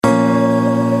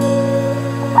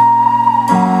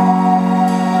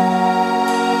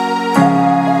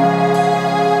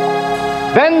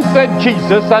said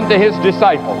Jesus unto his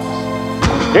disciples,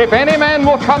 if any man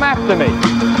will come after me,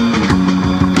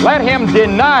 let him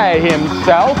deny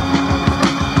himself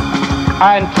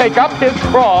and take up his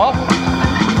cross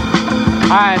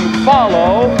and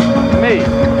follow me.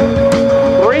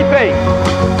 Three things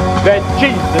that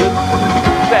Jesus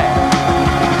said.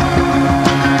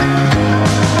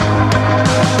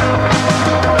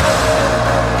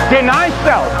 Deny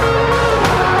self.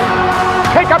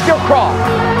 Take up your cross.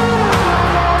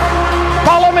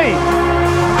 Follow me.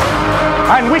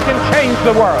 And we can change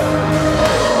the world.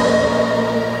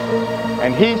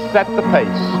 And he set the pace.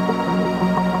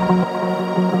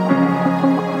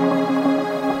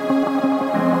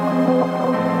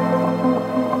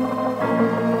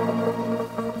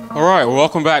 All right, well,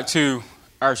 welcome back to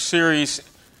our series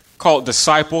called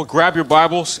Disciple. Grab your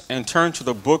Bibles and turn to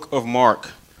the book of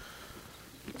Mark.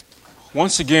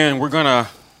 Once again, we're gonna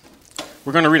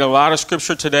read a lot of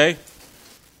scripture today.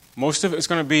 Most of it's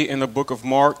going to be in the book of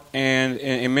Mark, and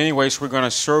in many ways, we're going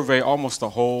to survey almost the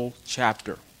whole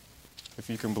chapter, if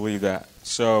you can believe that.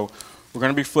 So we're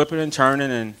going to be flipping and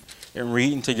turning and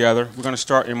reading together. We're going to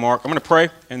start in Mark. I'm going to pray,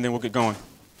 and then we'll get going.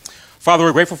 Father,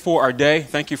 we're grateful for our day.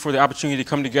 Thank you for the opportunity to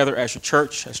come together as your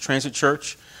church, as Transit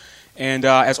Church. And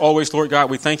as always, Lord God,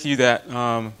 we thank you that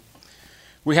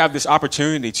we have this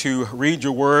opportunity to read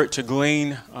your word, to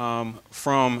glean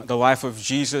from the life of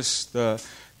Jesus,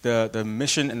 the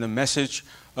mission and the message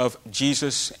of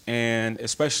Jesus, and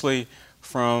especially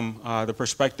from the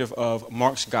perspective of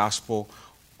Mark's gospel,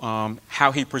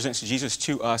 how he presents Jesus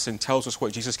to us and tells us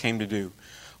what Jesus came to do.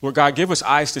 Lord God, give us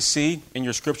eyes to see in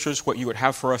your scriptures what you would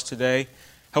have for us today.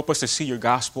 Help us to see your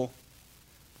gospel.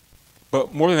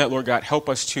 But more than that, Lord God, help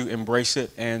us to embrace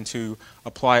it and to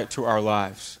apply it to our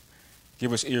lives.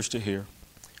 Give us ears to hear.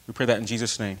 We pray that in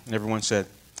Jesus' name. And everyone said,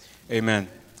 amen.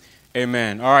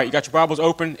 Amen. All right, you got your Bibles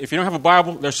open. If you don't have a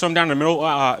Bible, there's some down in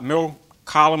the middle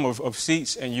column of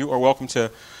seats, and you are welcome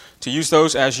to use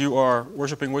those as you are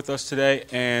worshiping with us today.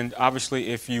 And obviously,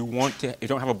 if you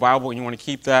don't have a Bible and you want to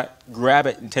keep that, grab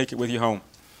it and take it with you home.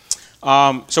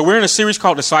 So we're in a series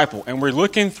called Disciple, and we're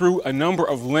looking through a number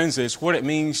of lenses, what it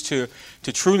means to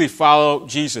truly follow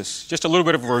Jesus. Just a little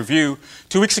bit of a review.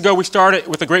 2 weeks ago, we started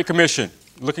with the Great Commission,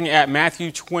 looking at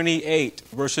Matthew 28,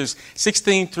 verses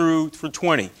 16 through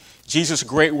 20. Jesus'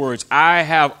 great words, I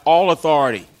have all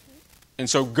authority, and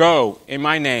so go in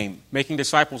my name, making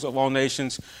disciples of all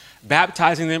nations,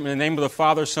 baptizing them in the name of the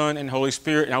Father, Son, and Holy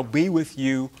Spirit, and I'll be with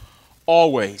you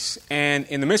always. And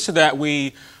in the midst of that,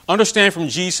 we understand from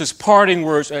Jesus' parting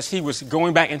words as he was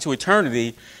going back into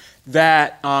eternity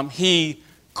that he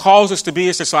calls us to be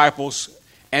his disciples,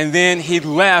 and then he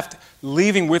left,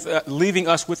 leaving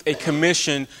us with a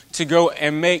commission to go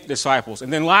and make disciples.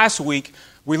 And then last week,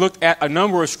 we looked at a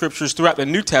number of scriptures throughout the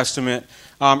New Testament,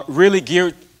 really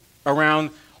geared around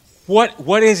what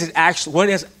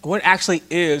actually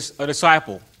is a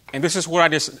disciple. And this is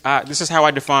this is how I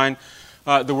define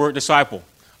the word disciple.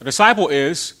 A disciple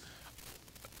is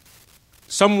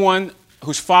someone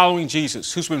who's following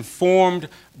Jesus, who's been formed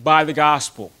by the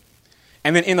gospel.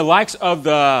 And then in the likes of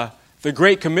the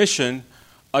Great Commission,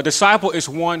 a disciple is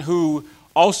one who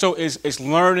also is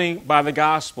learning by the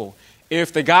gospel.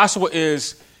 If the gospel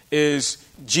is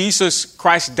Jesus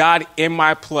Christ died in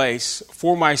my place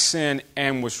for my sin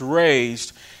and was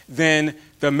raised, then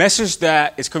the message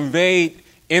that is conveyed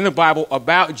in the Bible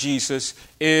about Jesus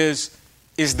is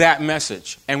that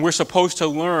message. And we're supposed to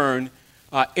learn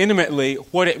intimately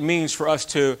what it means for us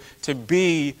to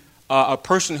be a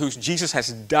person who Jesus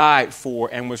has died for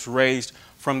and was raised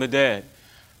from the dead.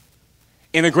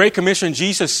 In the Great Commission,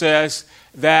 Jesus says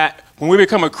that when we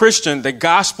become a Christian, the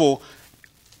gospel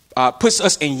puts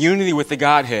us in unity with the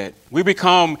Godhead. We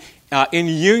become in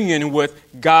union with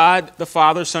God, the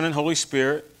Father, Son, and Holy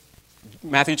Spirit,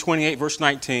 Matthew 28, verse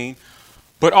 19.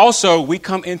 But also, we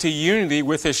come into unity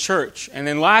with his church. And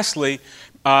then lastly,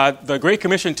 the Great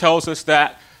Commission tells us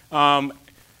that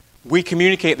we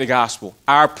communicate the gospel.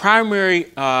 Our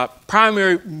primary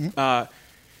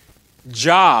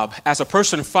job as a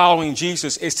person following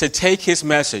Jesus is to take his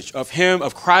message of him,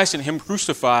 of Christ and him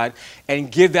crucified, and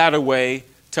give that away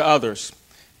to others.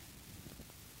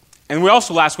 And we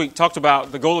also last week talked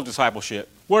about the goal of discipleship.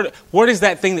 What is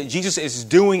that thing that Jesus is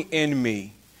doing in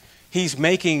me? He's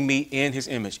making me in his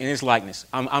image, in his likeness.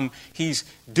 He's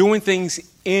doing things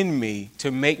in me to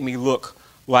make me look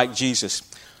like Jesus.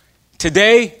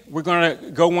 Today, we're going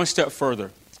to go one step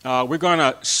further. We're going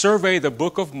to survey the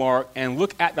book of Mark and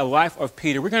look at the life of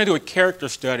Peter. We're going to do a character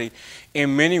study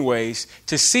in many ways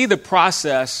to see the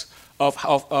process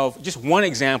of just one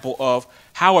example of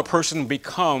how a person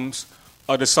becomes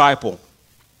a disciple.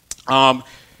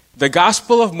 The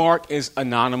Gospel of Mark is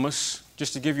anonymous,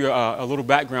 just to give you a little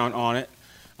background on it.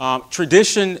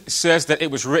 Tradition says that it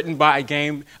was written by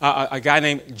a guy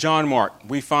named John Mark.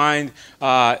 We find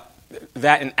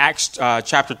that in Acts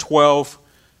chapter 12,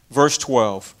 verse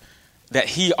 12, that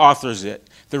he authors it.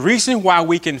 The reason why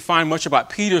we can find much about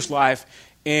Peter's life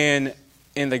in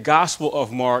the Gospel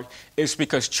of Mark is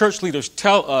because church leaders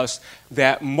tell us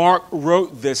that Mark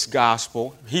wrote this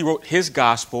gospel. He wrote his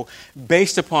gospel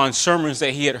based upon sermons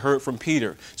that he had heard from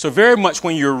Peter. So very much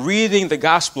when you're reading the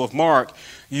Gospel of Mark,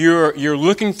 you're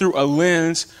looking through a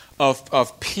lens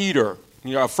of Peter,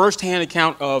 a first-hand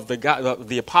account of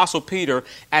the Apostle Peter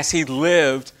as he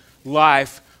lived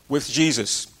life with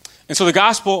Jesus. And so the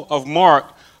Gospel of Mark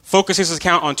focuses his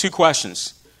account on two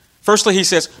questions. Firstly, he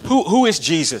says, who is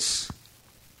Jesus?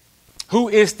 Who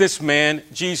is this man,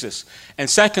 Jesus? And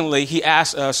secondly, he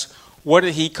asks us, what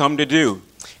did he come to do?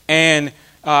 And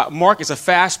Mark is a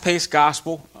fast-paced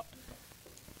gospel.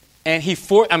 And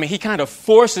he kind of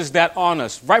forces that on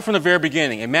us right from the very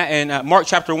beginning. In Mark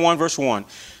chapter 1, verse 1,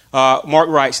 Mark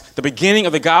writes, the beginning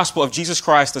of the gospel of Jesus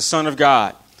Christ, the Son of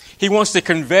God. He wants to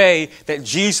convey that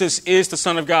Jesus is the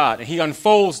Son of God. And he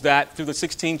unfolds that through the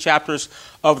 16 chapters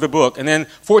of the book. And then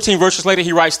 14 verses later,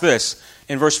 he writes this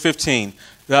in verse 15.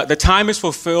 The time is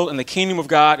fulfilled and the kingdom of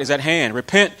God is at hand.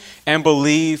 Repent and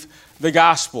believe the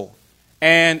gospel.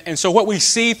 And so what we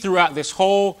see throughout this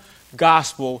whole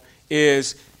gospel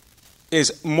is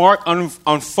Mark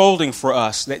unfolding for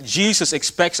us that Jesus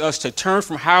expects us to turn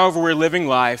from however we're living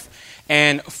life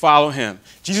and follow him.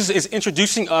 Jesus is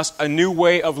introducing us a new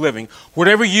way of living.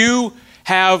 Whatever you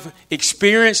have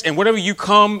experienced and whatever you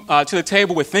come to the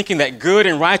table with thinking that good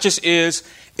and righteous is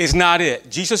not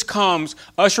it. Jesus comes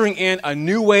ushering in a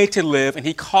new way to live, and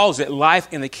he calls it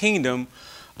life in the kingdom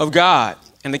of God.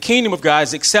 And the kingdom of God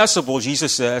is accessible,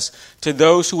 Jesus says, to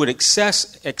those who would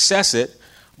access it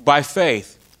by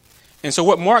faith. And so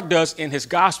what Mark does in his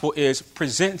gospel is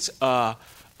presents a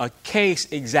case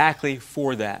exactly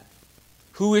for that.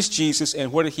 Who is Jesus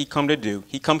and what did he come to do?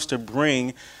 He comes to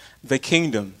bring the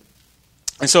kingdom.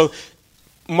 And so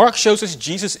Mark shows us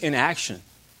Jesus in action.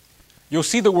 You'll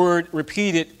see the word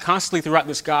repeated constantly throughout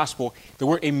this gospel, the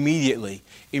word immediately.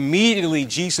 Immediately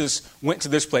Jesus went to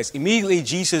this place. Immediately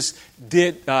Jesus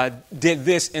did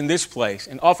this in this place.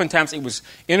 And oftentimes it was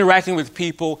interacting with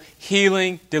people,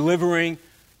 healing, delivering,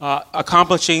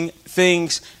 accomplishing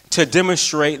things to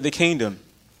demonstrate the kingdom.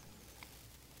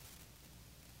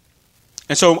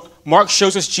 And so Mark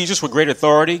shows us Jesus with great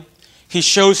authority. He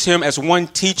shows him as one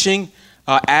teaching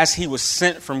as he was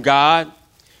sent from God.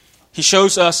 He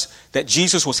shows us that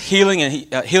Jesus was healing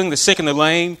and healing the sick and the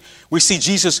lame. We see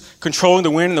Jesus controlling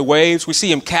the wind and the waves. We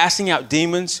see him casting out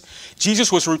demons.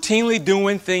 Jesus was routinely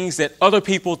doing things that other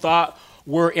people thought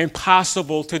were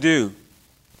impossible to do.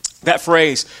 That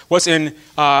phrase, what's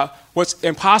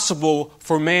impossible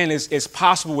for man is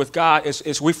possible with God,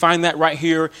 is we find that right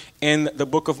here in the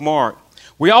book of Mark.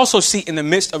 We also see in the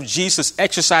midst of Jesus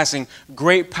exercising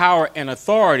great power and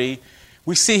authority,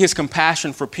 we see his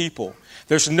compassion for people.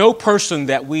 There's no person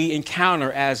that we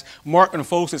encounter as Mark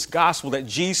unfolds this gospel that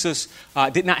Jesus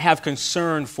did not have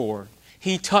concern for.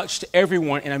 He touched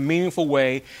everyone in a meaningful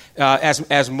way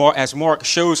as Mark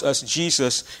shows us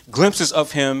Jesus, glimpses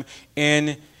of him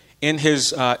in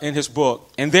his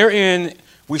book. And therein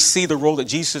we see the role that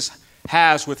Jesus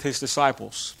has with his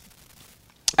disciples.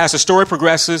 As the story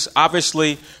progresses,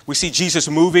 obviously we see Jesus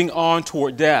moving on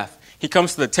toward death. He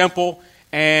comes to the temple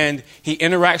and he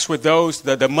interacts with those,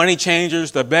 the money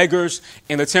changers, the beggars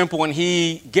in the temple, and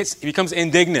he becomes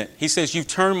indignant. He says, "You've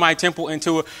turned my temple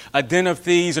into a den of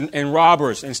thieves and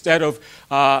robbers," instead of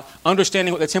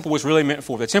understanding what the temple was really meant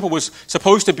for. The temple was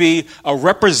supposed to be a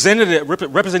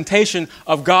representation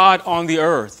of God on the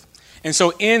earth. And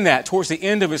so in that, towards the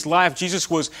end of his life, Jesus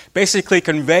was basically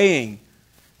conveying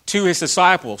to his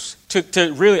disciples,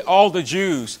 to really all the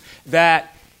Jews,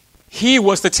 that he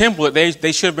was the temple that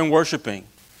they should have been worshiping.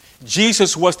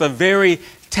 Jesus was the very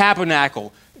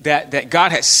tabernacle that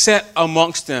God had set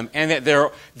amongst them, and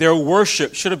that their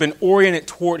worship should have been oriented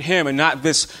toward him and not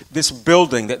this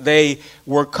building that they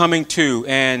were coming to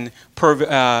and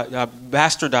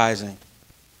bastardizing.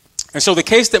 And so the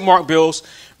case that Mark builds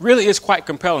really is quite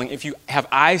compelling if you have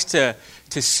eyes to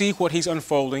see what he's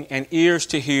unfolding and ears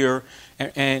to hear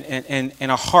and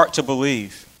a heart to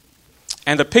believe.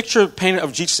 And the picture painted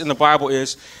of Jesus in the Bible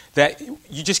is that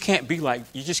you just can't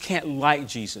like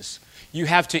Jesus. You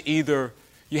have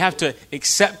to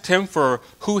accept him for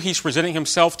who he's presenting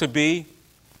himself to be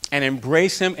and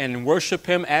embrace him and worship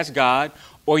him as God,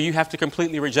 or you have to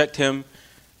completely reject him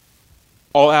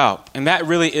all out. And that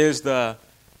really is the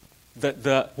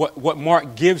what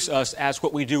Mark gives us as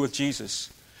what we do with Jesus.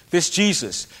 This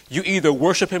Jesus, you either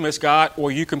worship him as God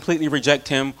or you completely reject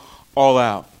him all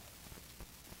out.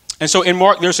 And so in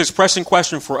Mark, there's this pressing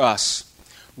question for us.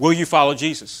 Will you follow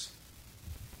Jesus?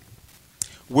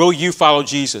 Will you follow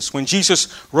Jesus? When Jesus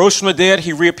rose from the dead,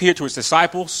 he reappeared to his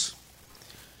disciples.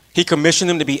 He commissioned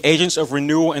them to be agents of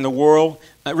renewal in the world,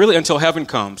 really until heaven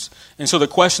comes. And so the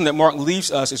question that Mark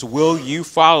leaves us is, will you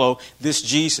follow this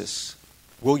Jesus?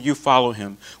 Will you follow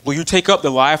him? Will you take up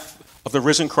the life of the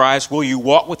risen Christ? Will you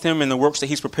walk with him in the works that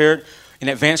he's prepared in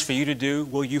advance for you to do?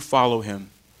 Will you follow him?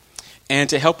 And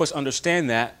to help us understand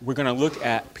that, we're going to look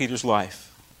at Peter's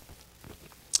life.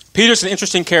 Peter's an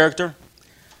interesting character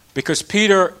because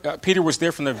Peter was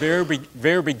there from the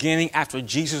very beginning after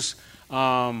Jesus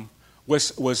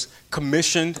was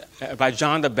commissioned by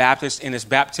John the Baptist in his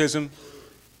baptism.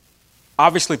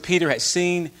 Obviously, Peter had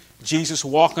seen Jesus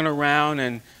walking around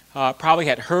and probably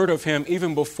had heard of him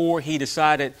even before he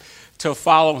decided to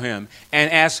follow him.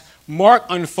 And as Mark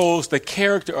unfolds the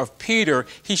character of Peter,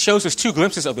 he shows us two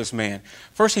glimpses of this man.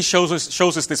 First, he shows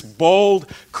us this bold,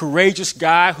 courageous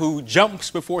guy who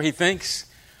jumps before he thinks.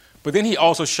 But then he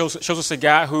also shows us a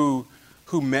guy who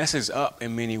messes up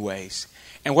in many ways.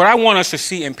 And what I want us to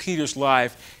see in Peter's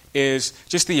life is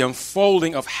just the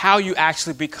unfolding of how you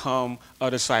actually become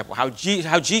a disciple. How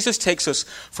Jesus takes us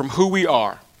from who we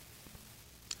are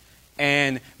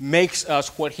and makes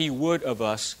us what he would of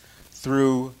us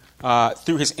through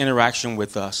his interaction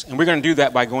with us. And we're going to do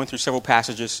that by going through several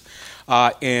passages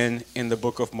in the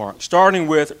book of Mark, starting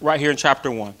with right here in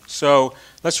chapter 1. So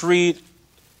let's read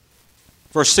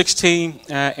verse 16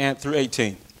 and through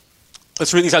 18.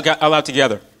 Let's read these out loud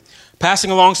together.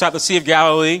 Passing alongside the Sea of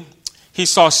Galilee, he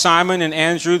saw Simon and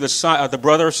Andrew, the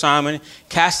brother of Simon,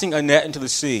 casting a net into the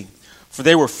sea, for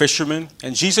they were fishermen.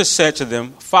 And Jesus said to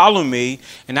them, "Follow me,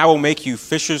 and I will make you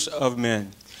fishers of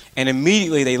men." And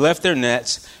immediately they left their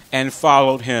nets and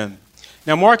followed him.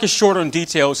 Now, Mark is short on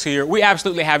details here. We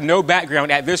absolutely have no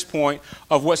background at this point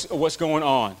of what's going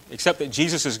on, except that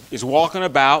Jesus is walking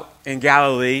about in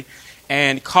Galilee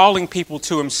and calling people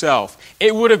to himself.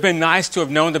 It would have been nice to have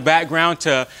known the background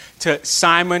to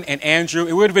Simon and Andrew.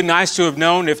 It would have been nice to have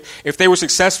known if they were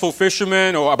successful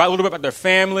fishermen or a little bit about their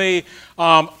family,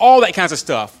 all that kinds of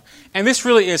stuff. And this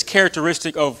really is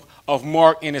characteristic of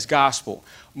Mark in his gospel.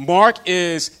 Mark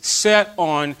is set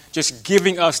on just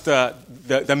giving us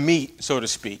the meat, so to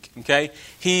speak. Okay,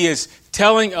 he is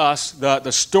telling us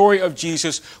the story of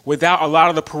Jesus without a lot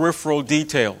of the peripheral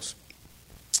details.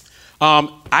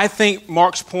 I think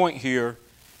Mark's point here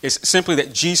is simply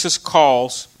that Jesus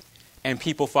calls and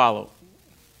people follow.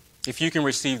 If you can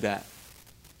receive that.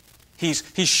 He's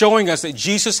showing us that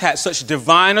Jesus had such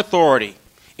divine authority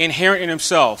inherent in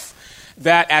himself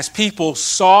that as people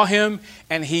saw him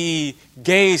and he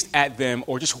gazed at them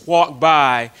or just walked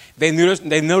by, they noticed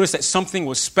that something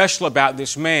was special about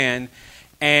this man,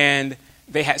 and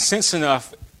they had sense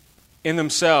enough in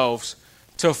themselves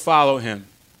to follow him.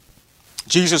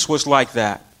 Jesus was like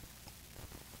that.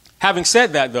 Having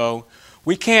said that, though,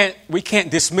 we can't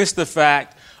dismiss the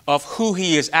fact of who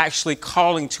he is actually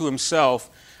calling to himself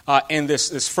in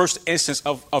this first instance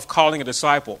of calling a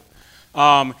disciple.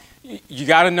 You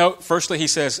got to note, firstly, he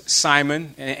says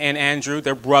Simon and Andrew,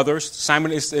 they're brothers.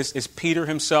 Simon is Peter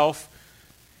himself.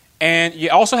 And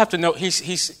you also have to note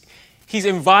he's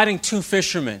inviting two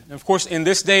fishermen. Of course, in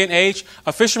this day and age,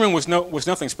 a fisherman was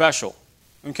nothing special.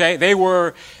 Okay, they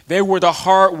were the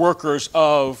hard workers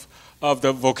of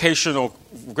the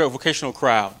vocational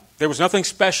crowd. There was nothing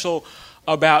special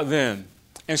about them.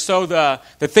 And so the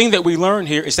thing that we learn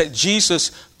here is that Jesus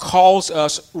calls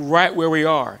us right where we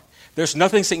are. There's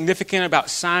nothing significant about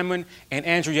Simon and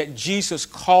Andrew, yet Jesus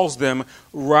calls them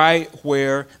right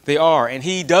where they are. And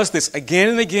he does this again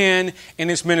and again in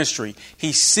his ministry.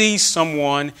 He sees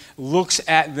someone, looks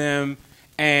at them,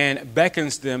 and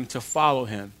beckons them to follow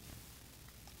him.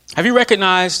 Have you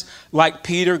recognized, like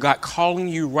Peter, God calling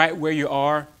you right where you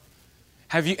are?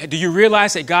 Do you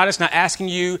realize that God is not asking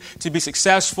you to be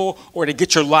successful or to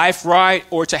get your life right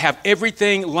or to have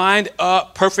everything lined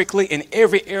up perfectly in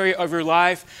every area of your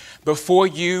life before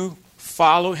you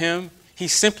follow him?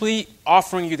 He's simply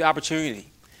offering you the opportunity.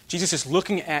 Jesus is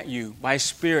looking at you by his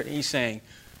Spirit, and he's saying,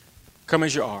 "Come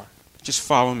as you are. Just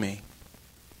follow me."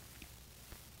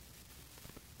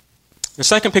 The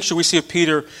second picture we see of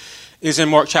Peter is in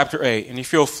Mark chapter 8. And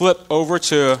if you'll flip over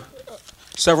to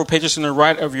several pages on the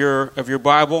right of your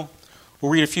Bible,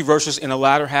 we'll read a few verses in the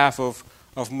latter half of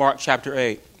Mark chapter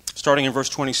 8. Starting in verse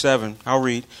 27, I'll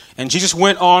read. "And Jesus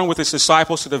went on with his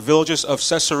disciples to the villages of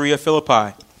Caesarea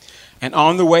Philippi. And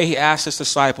on the way he asked his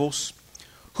disciples,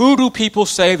 'Who do people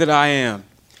say that I am?'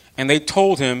 And they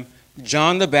told him,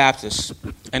 John the Baptist,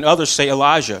 and others say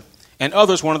Elijah, and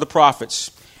others one of the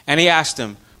prophets. And he asked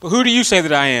them, but who do you say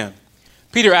that I am?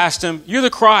 Peter asked him, you're the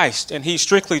Christ. And he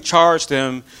strictly charged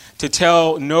them to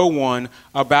tell no one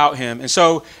about him. And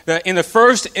so in the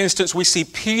first instance, we see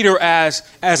Peter as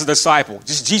a disciple,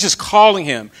 just Jesus calling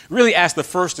him really as the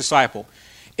first disciple.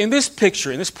 In this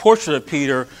picture, in this portrait of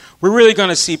Peter, we're really going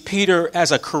to see Peter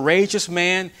as a courageous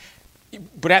man,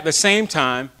 but at the same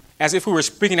time, as if we were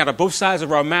speaking out of both sides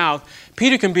of our mouth,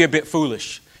 Peter can be a bit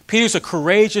foolish. Peter's a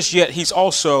courageous, yet he's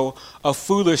also a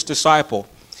foolish disciple.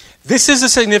 This is a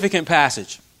significant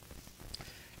passage,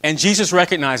 and Jesus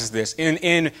recognizes this.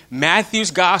 In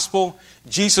Matthew's gospel,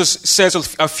 Jesus says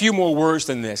a few more words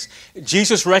than this.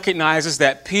 Jesus recognizes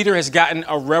that Peter has gotten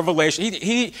a revelation.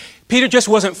 Peter just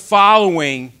wasn't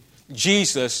following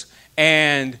Jesus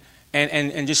and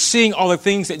just seeing all the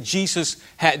things that Jesus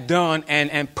had done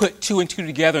and put two and two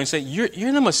together and say,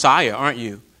 you're the Messiah, aren't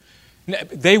you?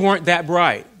 They weren't that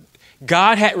bright.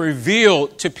 God had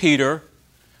revealed to Peter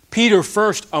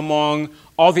first among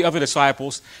all the other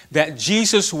disciples, that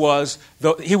Jesus was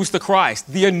the Christ,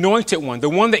 the anointed one, the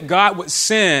one that God would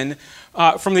send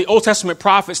from the Old Testament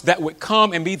prophets that would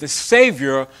come and be the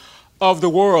Savior of the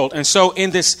world. And so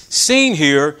in this scene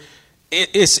here,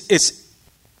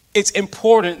 it's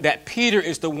important that Peter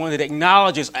is the one that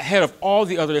acknowledges ahead of all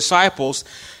the other disciples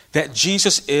that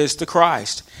Jesus is the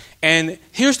Christ. And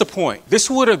here's the point. This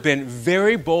would have been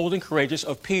very bold and courageous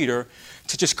of Peter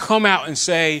to just come out and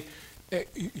say,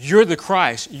 you're the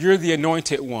Christ, you're the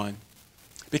anointed one.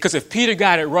 Because if Peter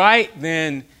got it right,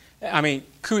 then,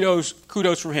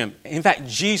 kudos for him. In fact,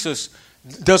 Jesus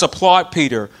does applaud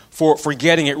Peter for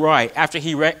getting it right after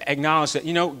he acknowledged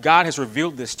that, God has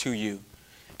revealed this to you.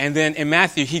 And then in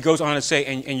Matthew, he goes on to say,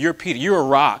 and you're Peter, you're a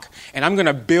rock, and I'm going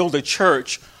to build a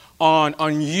church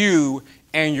on you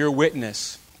and your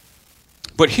witness.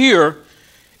 But here,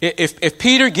 if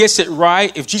Peter gets it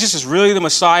right, if Jesus is really the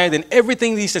Messiah, then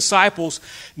everything these disciples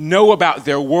know about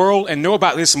their world and know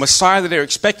about this Messiah that they're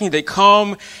expecting to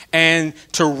come and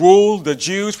to rule the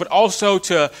Jews, but also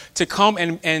to come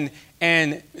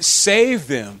and save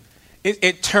them,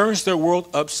 it turns their world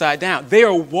upside down. They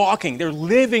are they're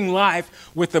living life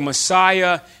with the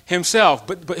Messiah himself.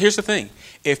 But here's the thing.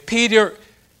 If Peter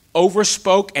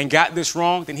overspoke and got this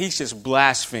wrong, then he's just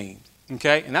blasphemed.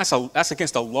 Okay? And that's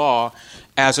against the law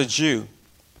as a Jew.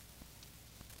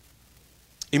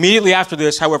 Immediately after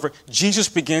this, however, Jesus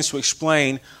begins to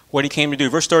explain what he came to do.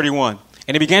 Verse 31.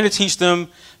 And he began to teach them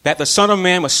that the Son of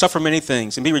Man must suffer many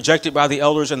things and be rejected by the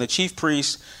elders and the chief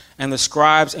priests and the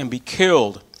scribes and be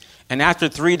killed. And after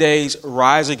 3 days,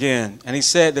 rise again. And he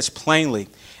said this plainly.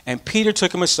 And Peter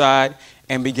took him aside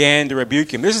and began to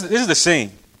rebuke him. This is the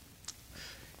scene.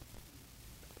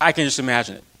 I can just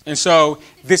imagine it. And so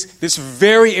this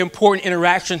very important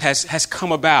interaction has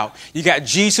come about. You got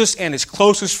Jesus and his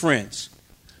closest friends.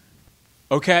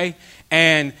 Okay?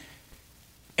 And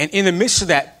in the midst of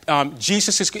that,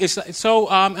 Jesus is so.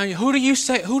 Who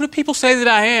do people say that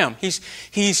I am?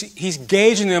 He's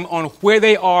gauging them on where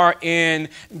they are in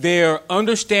their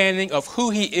understanding of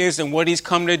who he is and what he's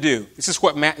come to do. This is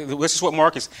what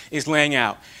Mark is laying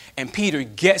out. And Peter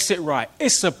gets it right.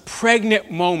 It's a pregnant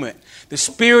moment. The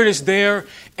Spirit is there,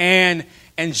 and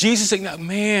Jesus is saying,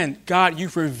 man, God,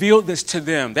 you've revealed this to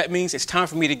them. That means it's time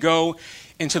for me to go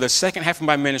into the second half of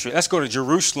my ministry. Let's go to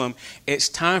Jerusalem. It's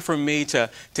time for me to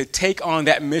take on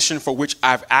that mission for which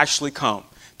I've actually come,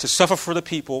 to suffer for the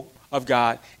people of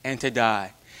God and to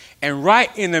die. And right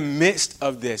in the midst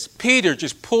of this, Peter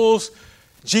just pulls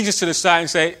Jesus to the side and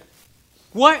say,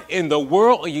 what in the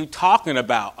world are you talking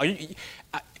about?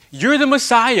 You're the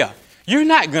Messiah. You're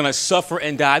not going to suffer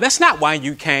and die. That's not why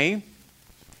you came.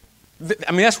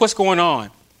 That's what's going on.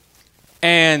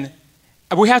 And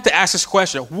we have to ask this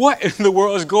question. What in the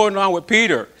world is going on with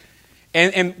Peter?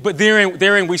 But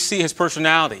therein we see his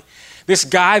personality. This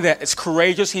guy that is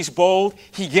courageous, he's bold,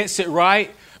 he gets it right.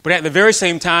 But at the very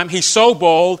same time, he's so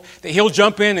bold that he'll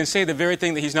jump in and say the very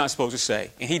thing that he's not supposed to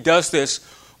say. And he does this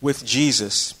with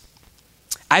Jesus.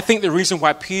 I think the reason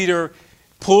why Peter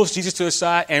pulls Jesus to the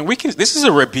side, and this is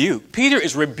a rebuke. Peter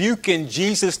is rebuking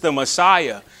Jesus, the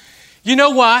Messiah. You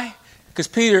know why? Because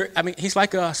Peter, he's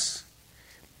like us.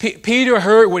 Peter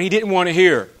heard what he didn't want to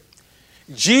hear.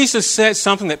 Jesus said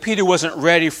something that Peter wasn't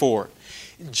ready for.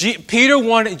 Peter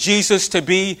wanted Jesus to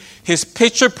be his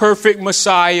picture-perfect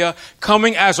Messiah,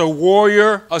 coming as a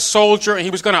warrior, a soldier, and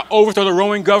he was going to overthrow the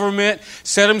Roman government,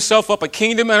 set himself up a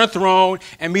kingdom and a throne,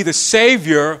 and be the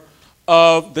Savior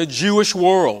of the Jewish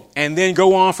world, and then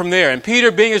go on from there. And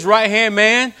Peter, being his right-hand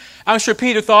man, I'm sure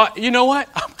Peter thought, you know what?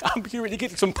 I'm here to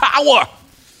get some power.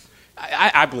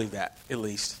 I believe that, at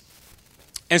least.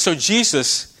 And so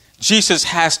Jesus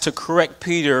has to correct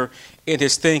Peter in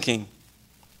his thinking.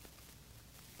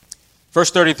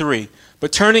 Verse 33,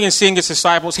 but turning and seeing his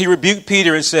disciples, he rebuked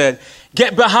Peter and said,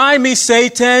 "Get behind me,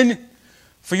 Satan,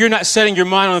 for you're not setting your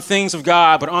mind on the things of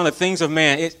God, but on the things of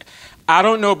man." I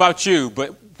don't know about you,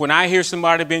 but when I hear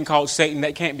somebody being called Satan,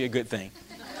 that can't be a good thing.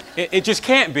 It just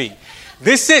can't be.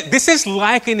 This is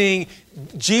likening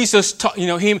Jesus,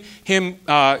 him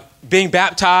being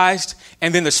baptized,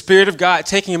 and then the Spirit of God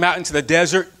taking him out into the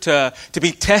desert to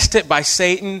be tested by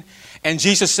Satan. And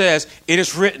Jesus says, "It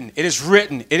is written, it is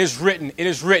written, it is written, it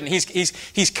is written."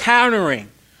 He's countering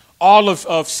all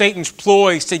of Satan's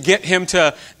ploys to get him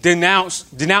to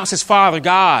denounce his Father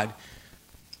God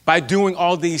by doing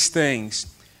all these things.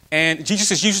 And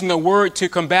Jesus is using the word to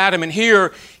combat him. And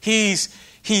here he's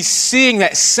seeing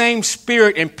that same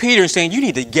spirit in Peter and saying, "You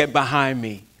need to get behind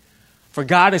me. For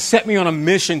God has set me on a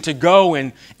mission to go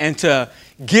and to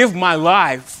give my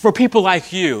life for people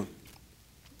like you."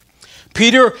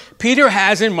 Peter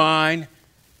has in mind,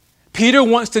 Peter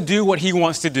wants to do what he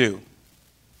wants to do.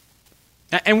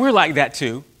 And we're like that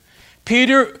too.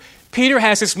 Peter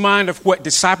has this mind of what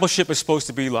discipleship is supposed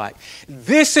to be like.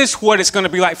 This is what it's going to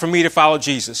be like for me to follow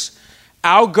Jesus.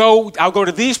 I'll go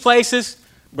to these places,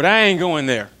 but I ain't going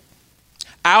there.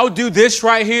 I'll do this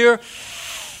right here.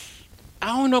 I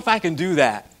don't know if I can do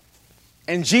that.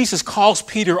 And Jesus calls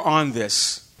Peter on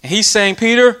this. And he's saying,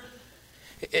 "Peter,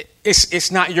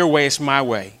 it's not your way, it's my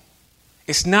way.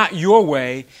 It's not your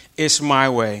way, it's my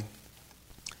way."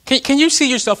 Can you see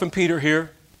yourself in Peter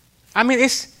here? I mean,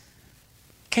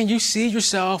 can you see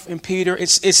yourself in Peter?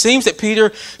 It seems that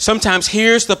Peter sometimes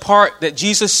hears the part that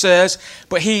Jesus says,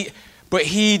 but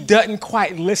he doesn't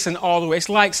quite listen all the way. It's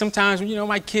like sometimes,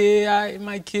 my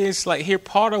kids like hear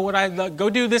part of what I go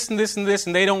do this and this and this,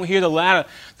 and they don't hear the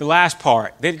last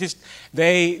part.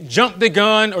 They jump the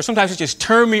gun, or sometimes it just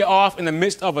turn me off in the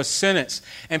midst of a sentence.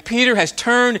 And Peter has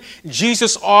turned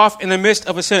Jesus off in the midst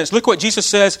of a sentence. Look what Jesus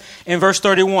says in verse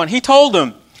 31. He told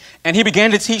them, and he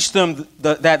began to teach them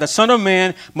that the Son of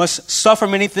Man must suffer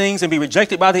many things and be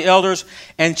rejected by the elders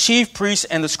and chief priests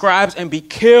and the scribes and be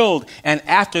killed, and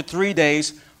after 3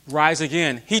 days rise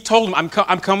again. He told them,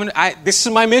 I'm coming. This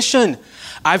is my mission.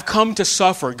 I've come to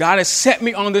suffer. God has set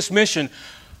me on this mission.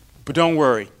 But don't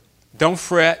worry. Don't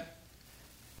fret.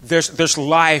 There's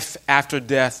life after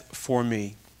death for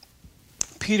me.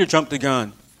 Peter jumped the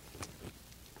gun.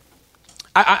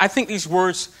 I think these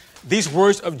words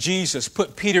of Jesus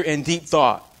put Peter in deep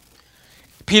thought.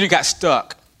 Peter got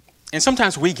stuck. And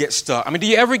sometimes we get stuck. I mean, do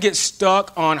you ever get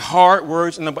stuck on hard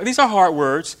words in the Bible? These are hard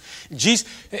words.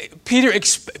 Peter,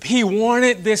 he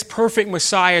wanted this perfect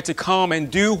Messiah to come and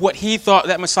do what he thought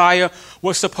that Messiah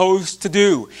was supposed to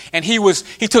do. And he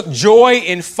took joy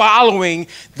in following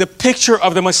the picture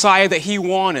of the Messiah that he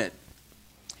wanted.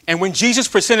 And when Jesus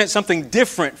presented something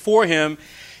different for him,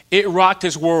 it rocked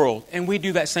his world. And we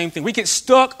do that same thing. We get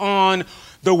stuck on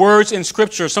the words in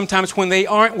Scripture sometimes when they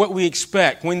aren't what we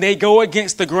expect, when they go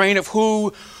against the grain of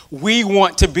who we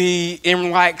want to be in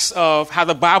likes of how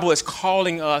the Bible is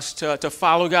calling us to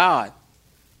follow God.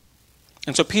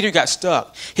 And so Peter got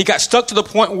stuck. He got stuck to the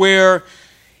point where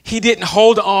he didn't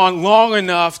hold on long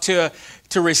enough to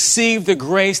receive the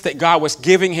grace that God was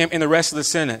giving him in the rest of the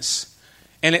sentence.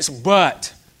 And it's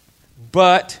but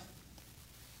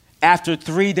after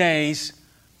 3 days,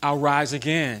 I'll rise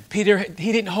again. Peter,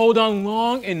 he didn't hold on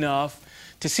long enough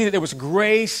to see that there was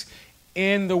grace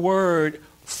in the word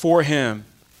for him.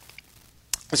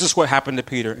 This is what happened to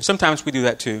Peter. And sometimes we do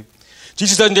that too.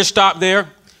 Jesus doesn't just stop there.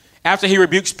 After he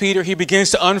rebukes Peter, he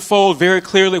begins to unfold very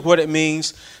clearly what it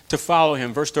means to follow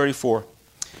him. Verse 34.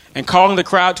 And calling the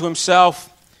crowd to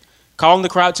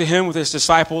him with his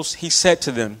disciples, he said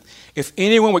to them, "If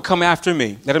anyone would come after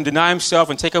me, let him deny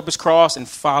himself and take up his cross and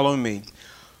follow me.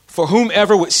 For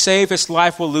whomever would save his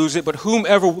life will lose it, but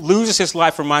whomever loses his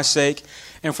life for my sake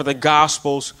and for the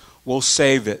gospel's will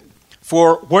save it.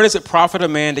 For what does it profit a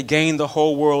man to gain the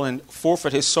whole world and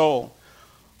forfeit his soul?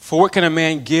 For what can a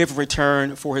man give in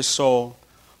return for his soul?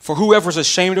 For whoever is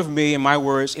ashamed of me and my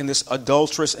words in this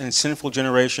adulterous and sinful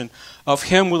generation, of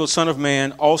him will the Son of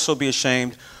Man also be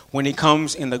ashamed when he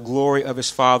comes in the glory of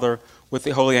his Father with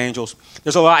the holy angels."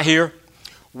 There's a lot here.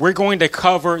 We're going to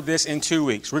cover this in 2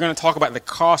 weeks. We're going to talk about the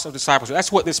cost of discipleship.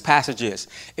 That's what this passage is.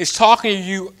 It's talking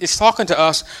to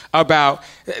us about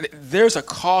there's a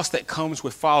cost that comes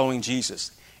with following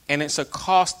Jesus. And it's a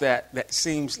cost that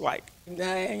seems like,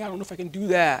 dang, I don't know if I can do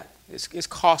that. It's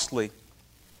costly.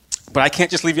 But I can't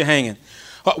just leave you hanging.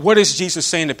 What is Jesus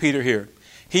saying to Peter here?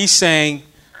 He's saying,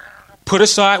 put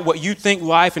aside what you think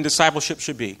life and discipleship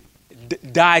should be.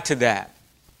 Die to that.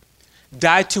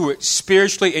 Die to it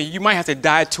spiritually, and you might have to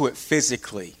die to it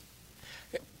physically.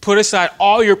 Put aside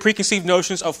all your preconceived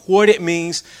notions of what it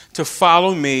means to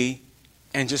follow me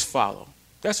and just follow.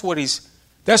 That's what he's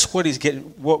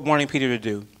wanting Peter to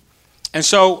do. And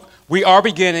so we are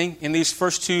beginning in these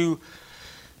first two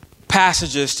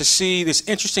passages to see this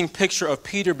interesting picture of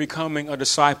Peter becoming a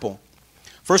disciple.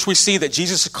 First, we see that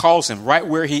Jesus calls him right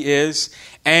where he is,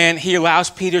 and he allows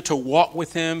Peter to walk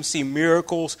with him, see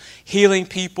miracles, healing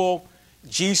people.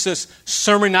 Jesus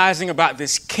sermonizing about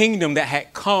this kingdom that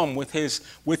had come with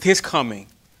his coming.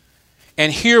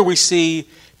 And here we see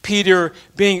Peter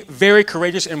being very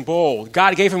courageous and bold.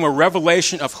 God gave him a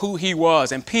revelation of who he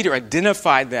was, and Peter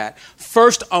identified that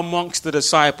first amongst the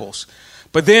disciples.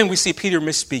 But then we see Peter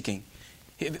misspeaking.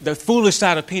 The foolish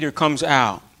side of Peter comes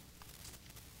out.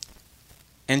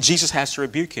 And Jesus has to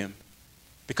rebuke him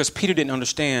because Peter didn't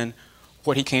understand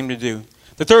what he came to do.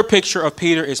 The third picture of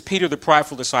Peter is Peter the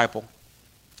prideful disciple.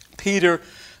 Peter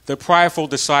the prideful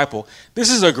disciple. This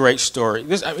is a great story.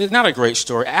 It's not a great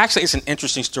story. Actually, it's an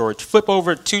interesting story. Flip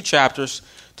over 2 chapters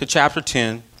to chapter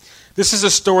 10. This is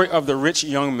a story of the rich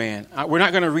young man. We're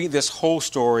not going to read this whole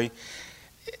story.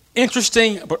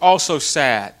 Interesting, but also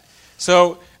sad.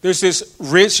 So there's this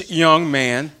rich young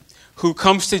man who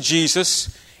comes to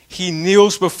Jesus. He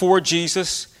kneels before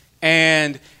Jesus,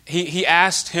 and he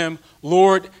asked him,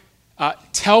 Lord,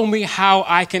 tell me how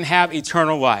I can have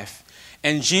eternal life.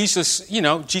 And Jesus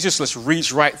just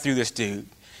reads right through this dude.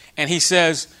 And he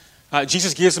says,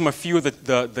 Jesus gives him a few of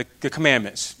the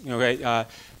commandments. Okay?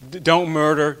 Don't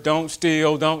murder, don't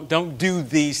steal, don't do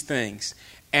these things.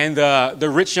 And the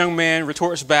rich young man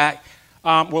retorts back,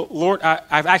 well, Lord,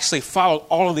 I've actually followed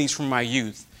all of these from my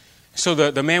youth. So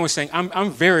the man was saying,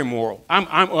 I'm very moral. I'm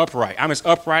upright. I'm as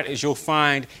upright as you'll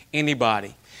find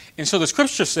anybody. And so the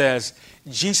scripture says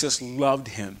Jesus loved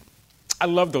him. I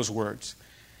love those words.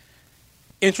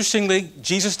 Interestingly,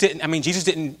 Jesus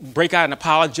didn't break out an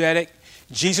apologetic.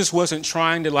 Jesus wasn't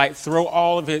trying to throw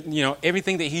all of it,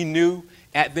 everything that he knew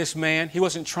at this man. He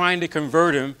wasn't trying to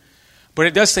convert him, but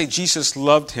it does say Jesus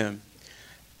loved him.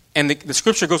 And the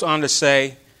scripture goes on to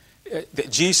say that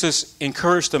Jesus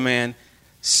encouraged the man,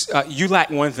 you lack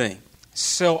one thing.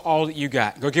 Sell all that you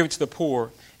got. Go give it to the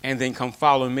poor and then come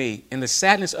follow me. And the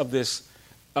sadness of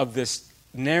this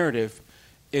narrative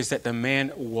is that the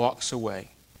man walks away.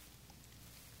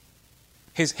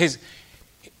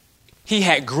 He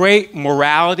had great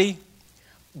morality,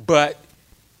 but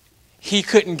he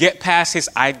couldn't get past his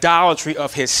idolatry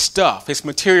of his stuff, his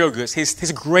material goods,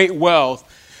 his great wealth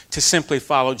to simply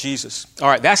follow Jesus. All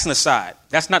right, that's an aside.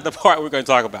 That's not the part we're going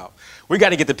to talk about. We got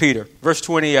to get to Peter. Verse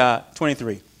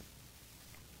 23.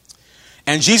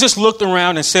 And Jesus looked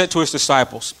around and said to his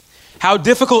disciples, how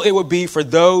difficult it would be for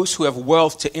those who have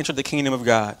wealth to enter the kingdom of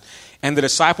God. And the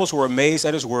disciples were amazed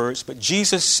at his words. But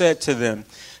Jesus said to them,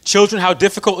 children, how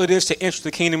difficult it is to enter the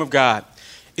kingdom of God.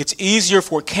 It's easier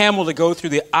for a camel to go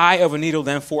through the eye of a needle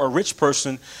than for a rich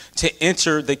person to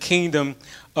enter the kingdom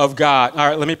of God. All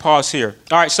right, let me pause here.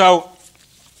 All right, so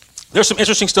there's some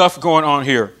interesting stuff going on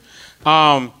here.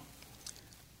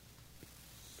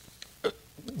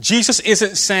 Jesus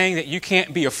isn't saying that you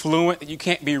can't be affluent, that you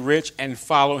can't be rich and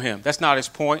follow him. That's not his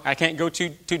point. I can't go too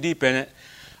deep in it.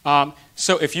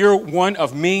 So if you're one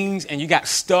of means and you got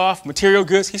stuff, material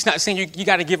goods, he's not saying you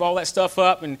got to give all that stuff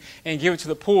up and give it to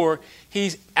the poor.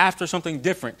 He's after something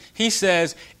different. He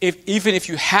says even if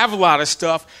you have a lot of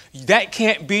stuff, that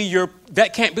can't be your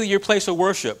place of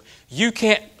worship. You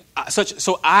can't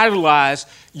so idolize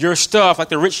your stuff like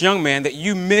the rich young man that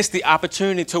you miss the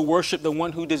opportunity to worship the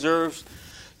one who deserves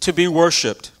to be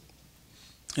worshipped.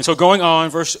 And so going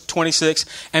on, verse 26,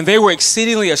 and they were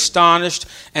exceedingly astonished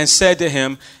and said to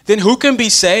him, then who can be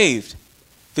saved?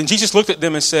 Then Jesus looked at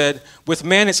them and said, with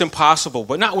man it's impossible,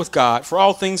 but not with God, for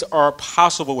all things are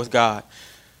possible with God.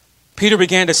 Peter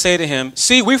began to say to him,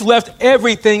 see, we've left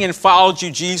everything and followed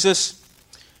you, Jesus.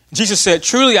 Jesus said,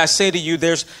 truly I say to you,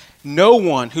 there's no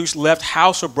one who's left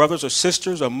house or brothers or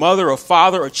sisters or mother or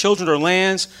father or children or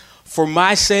lands for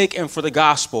my sake and for the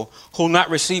gospel, who will not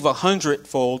receive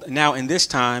 100-fold now in this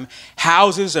time,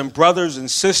 houses and brothers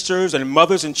and sisters and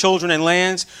mothers and children and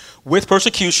lands with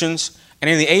persecutions, and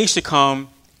in the age to come,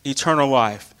 eternal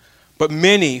life. But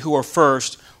many who are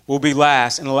first will be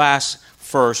last, and the last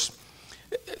first.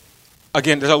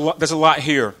 Again, there's a lot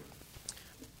here.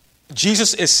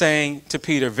 Jesus is saying to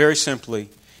Peter very simply,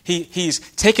 he's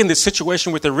taken the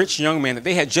situation with the rich young man that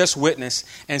they had just witnessed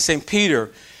and saying,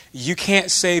 Peter, you can't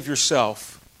save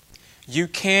yourself. You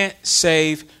can't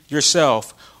save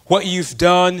yourself. What you've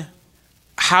done,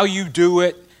 how you do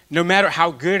it, no matter how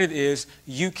good it is,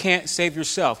 you can't save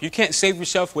yourself. You can't save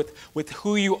yourself with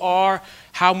who you are,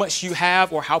 how much you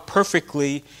have, or how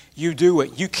perfectly you do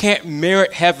it. You can't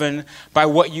merit heaven by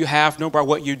what you have, nor by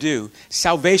what you do.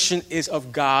 Salvation is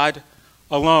of God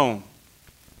alone.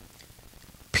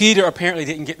 Peter apparently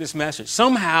didn't get this message.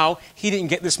 Somehow he didn't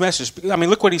get this message. I mean,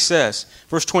 look what he says,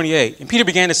 verse 28. And Peter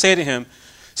began to say to him,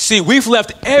 "See, we've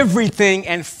left everything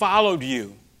and followed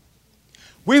you."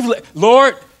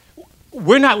 Lord,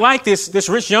 we're not like this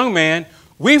rich young man.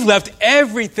 We've left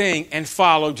everything and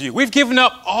followed you. We've given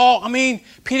up all. I mean,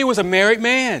 Peter was a married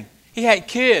man. He had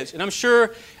kids. And I'm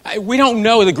sure we don't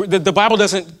know. The Bible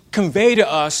doesn't convey to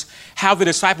us how the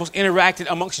disciples interacted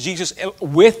amongst Jesus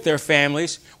with their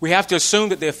families. We have to assume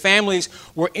that their families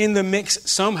were in the mix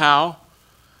somehow.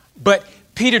 But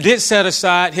Peter did set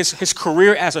aside his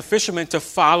career as a fisherman to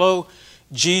follow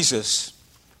Jesus.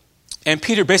 And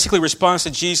Peter basically responds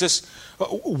to Jesus,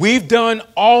 "We've done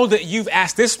all that you've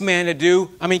asked this man to do.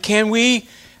 I mean,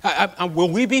 will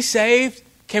we be saved?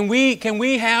 Can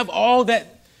we have all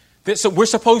that we're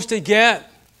supposed to get?"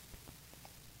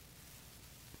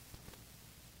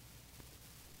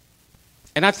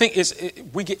 And I think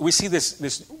we see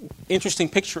this interesting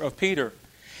picture of Peter.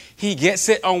 He gets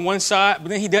it on one side, but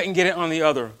then he doesn't get it on the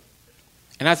other.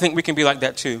 And I think we can be like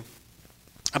that too.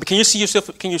 But can you see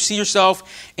yourself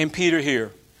in Peter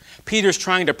here? Peter's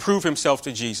trying to prove himself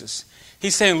to Jesus.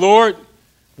 He's saying, "Lord,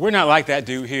 we're not like that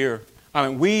dude here. I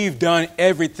mean, we've done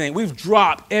everything. We've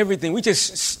dropped everything. We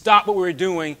just stopped what we were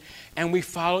doing and we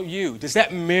followed you. Does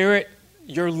that merit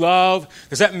your love?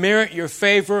 Does that merit your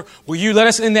favor? Will you let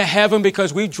us into heaven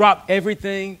because we've dropped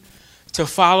everything to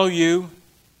follow you?"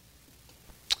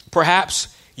 Perhaps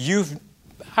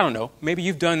maybe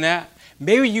you've done that.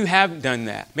 Maybe you haven't done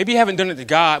that. Maybe you haven't done it to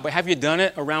God, but have you done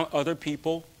it around other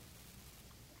people?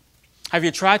 Have you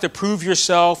tried to prove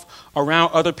yourself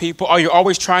around other people? Are you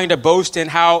always trying to boast in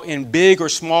how in big or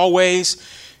small ways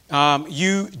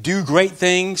you do great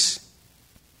things,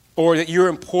 or that you're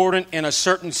important in a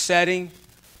certain setting?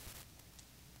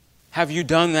 Have you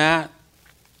done that?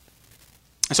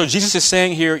 And so Jesus is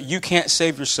saying here, you can't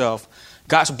save yourself.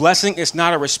 God's blessing is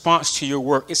not a response to your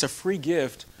work. It's a free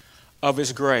gift of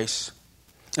His grace.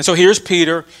 And so here's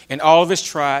Peter in all of his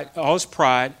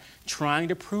pride, trying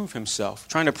to prove himself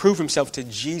to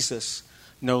Jesus,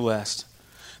 no less.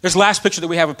 This last picture that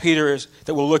we have of Peter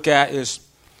that we'll look at is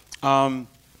in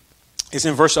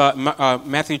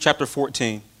Matthew chapter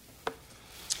 14.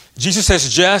 Jesus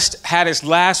has just had his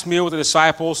last meal with the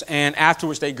disciples, and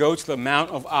afterwards they go to the Mount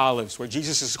of Olives, where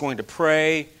Jesus is going to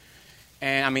pray.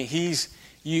 And I mean,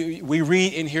 we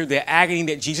read in here the agony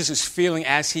that Jesus is feeling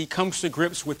as he comes to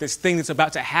grips with this thing that's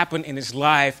about to happen in his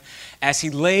life, as he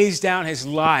lays down his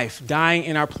life, dying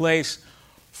in our place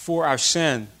for our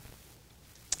sin.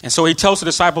 And so he tells the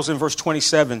disciples in verse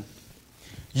 27,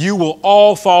 "You will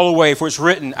all fall away, for it's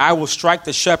written, I will strike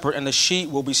the shepherd and the sheep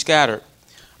will be scattered.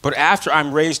 But after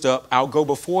I'm raised up, I'll go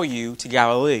before you to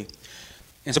Galilee."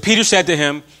 And so Peter said to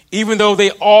him, "Even though they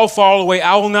all fall away,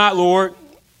 I will not, Lord."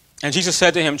 And Jesus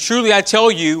said to him, "Truly I tell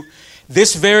you,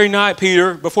 this very night,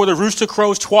 Peter, before the rooster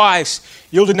crows twice,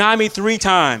 you'll deny me 3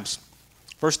 times.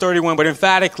 Verse 31, but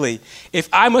emphatically, "If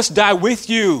I must die with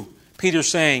you," Peter's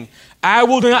saying, I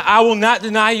will not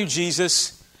deny you,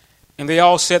 Jesus." And they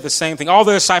all said the same thing. All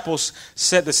the disciples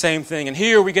said the same thing. And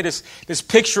here we get this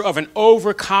picture of an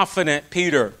overconfident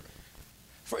Peter.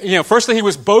 Firstly, he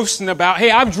was boasting about, "Hey,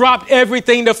 I've dropped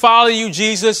everything to follow you,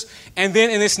 Jesus." And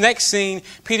then in this next scene,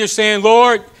 Peter's saying,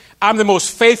 "Lord, I'm the most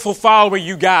faithful follower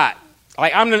you got.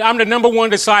 Like I'm the number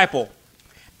one disciple.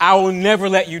 I will never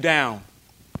let you down."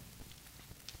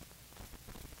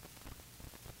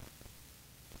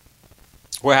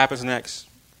 What happens next?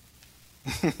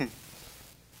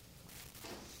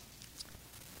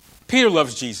 Peter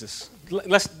loves Jesus.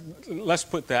 Let's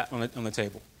put that on the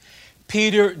table.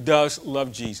 Peter does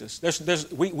love Jesus.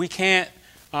 We can't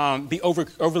be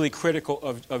overly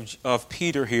critical of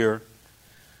Peter here.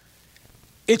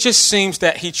 It just seems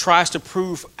that he tries to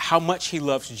prove how much he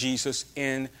loves Jesus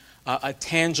in a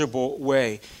tangible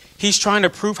way. He's trying to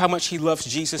prove how much he loves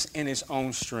Jesus in his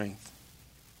own strength.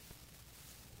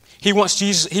 He wants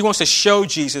to show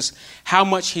Jesus how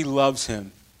much he loves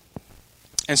him.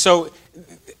 And so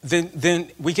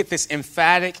then we get this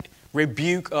emphatic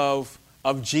rebuke of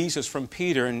Jesus from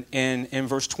Peter in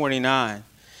verse 29.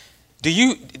 Do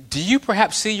you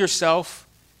perhaps see yourself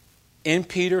in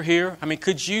Peter here? I mean,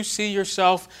 could you see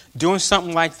yourself doing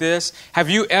something like this?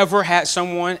 Have you ever had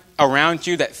someone around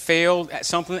you that failed at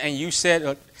something and you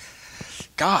said,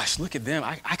 "Gosh, look at them.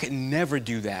 I could never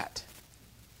do that"?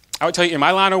 I would tell you, in my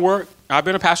line of work, I've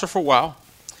been a pastor for a while.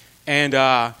 And,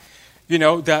 You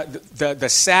know, the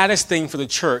saddest thing for the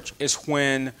church is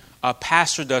when a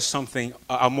pastor does something,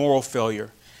 a moral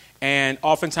failure. And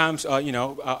oftentimes,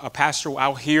 a pastor,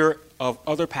 I'll hear of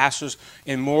other pastors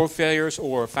in moral failures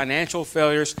or financial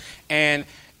failures. And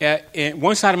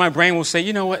one side of my brain will say,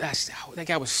 you know what, that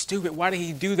guy was stupid. Why did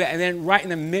he do that? And then right in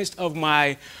the midst of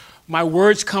my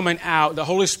words coming out, the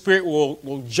Holy Spirit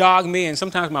will jog me. And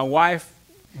sometimes my wife,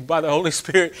 by the Holy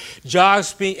Spirit,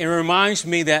 jogs me and reminds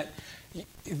me that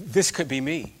this could be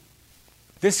me.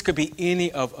 This could be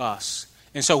any of us.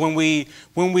 And so when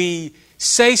we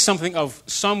say something of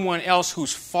someone else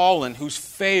who's fallen, who's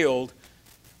failed,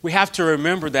 we have to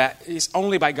remember that it's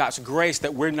only by God's grace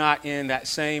that we're not in that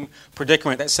same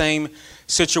predicament, that same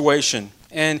situation.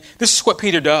 And this is what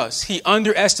Peter does. He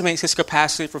underestimates his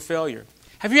capacity for failure.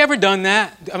 Have you ever done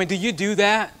that? I mean, do you do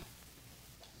that?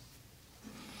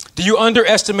 Do you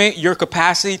underestimate your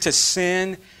capacity to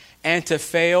sin and to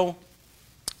fail?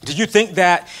 Do you think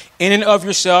that in and of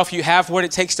yourself you have what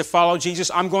it takes to follow Jesus?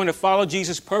 I'm going to follow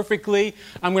Jesus perfectly.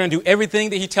 I'm going to do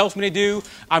everything that he tells me to do.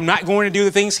 I'm not going to do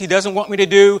the things he doesn't want me to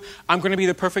do. I'm going to be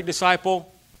the perfect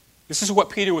disciple. This is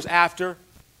what Peter was after.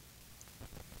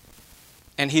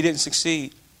 And he didn't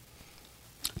succeed.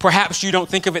 Perhaps you don't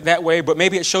think of it that way, but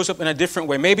maybe it shows up in a different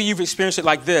way. Maybe you've experienced it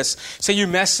like this. Say you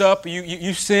mess up,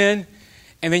 you sin,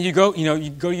 and then you go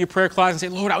to your prayer closet and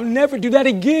say, Lord, I'll never do that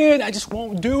again. I just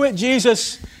won't do it,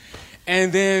 Jesus.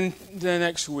 And then the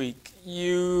next week,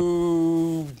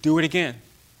 you do it again.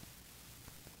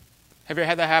 Have you ever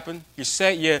had that happen? You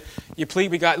say, you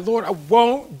plead with God, Lord, I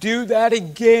won't do that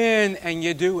again. And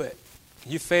you do it.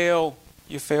 You fail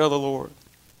the Lord.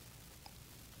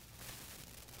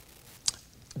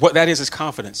 What that is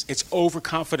confidence. It's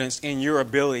overconfidence in your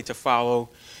ability to follow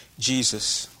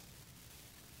Jesus.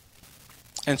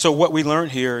 And so what we learn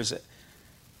here is that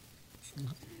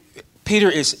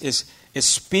Peter is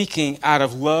speaking out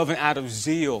of love and out of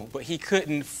zeal, but he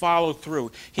couldn't follow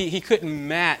through. He couldn't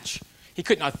match, he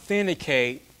couldn't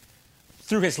authenticate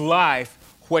through his life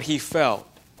what he felt.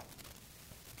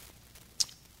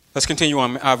 Let's continue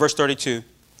on, verse 32.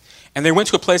 And they went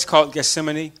to a place called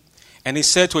Gethsemane, and he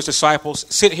said to his disciples,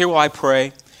 sit here while I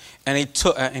pray. And he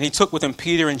took with him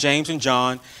Peter and James and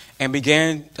John, and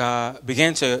began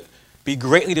to be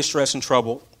greatly distressed and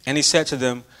troubled. And he said to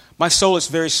them, my soul is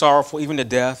very sorrowful, even to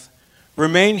death.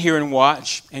 Remain here and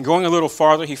watch. And going a little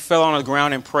farther, he fell on the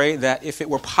ground and prayed that if it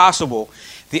were possible,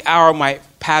 the hour might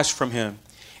pass from him.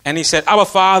 And he said, Abba,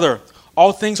 Father,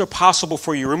 all things are possible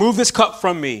for you. Remove this cup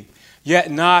from me, yet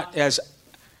not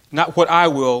what I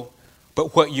will,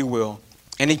 but what you will.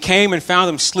 And he came and found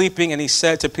them sleeping, and he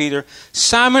said to Peter,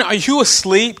 Simon, are you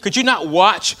asleep? Could you not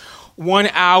watch 1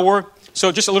 hour? So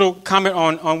just a little comment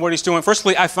on what he's doing.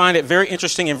 Firstly, I find it very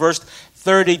interesting in verse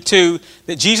 32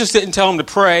 that Jesus didn't tell him to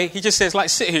pray. He just says,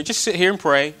 sit here and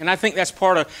pray. And I think that's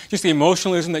part of just the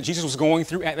emotionalism that Jesus was going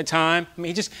through at the time. I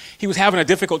mean, he was having a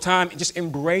difficult time just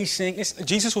embracing.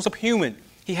 Jesus was a human.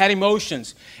 He had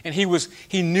emotions, and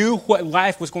he knew what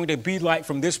life was going to be like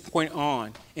from this point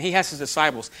on. And he has his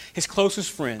disciples, his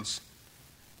closest friends,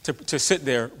 to sit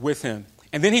there with him.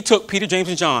 And then he took Peter, James,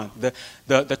 and John,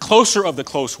 the closer of the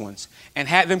close ones, and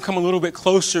had them come a little bit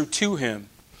closer to him.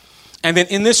 And then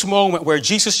in this moment where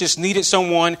Jesus just needed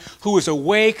someone who was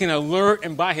awake and alert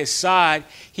and by his side,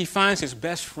 he finds his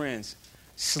best friends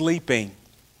sleeping.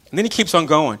 And then he keeps on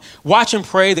going. Watch and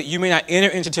pray that you may not enter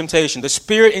into temptation. The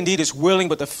spirit indeed is willing,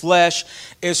 but the flesh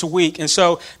is weak. And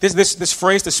so this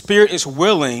phrase, the spirit is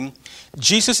willing,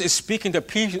 Jesus is speaking to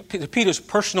Peter's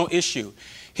personal issue.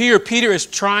 Here, Peter is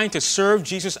trying to serve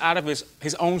Jesus out of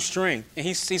his own strength. And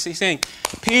he's saying,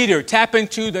 Peter, tap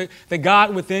into the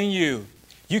God within you.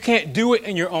 You can't do it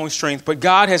in your own strength, but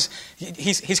God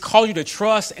he's called you to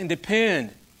trust and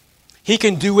depend. He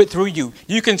can do it through you.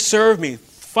 You can serve me,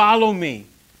 follow me,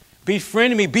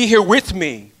 befriend me, be here with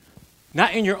me.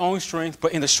 Not in your own strength,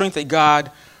 but in the strength that God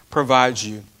provides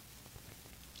you.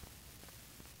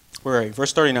 Where are you?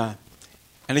 Verse 39.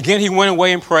 And again he went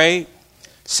away and prayed,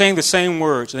 saying the same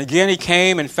words. And again he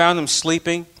came and found them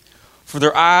sleeping, for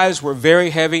their eyes were very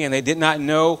heavy, and they did not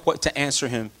know what to answer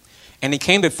him. And he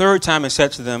came the third time and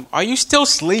said to them, are you still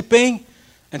sleeping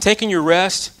and taking your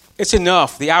rest? It's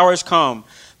enough. The hour has come.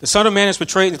 The Son of Man is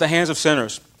betrayed into the hands of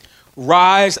sinners.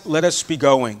 Rise, let us be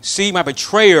going. See, my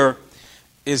betrayer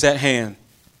is at hand.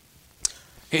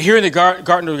 Here in the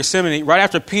Garden of Gethsemane, right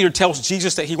after Peter tells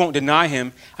Jesus that he won't deny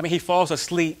him, he falls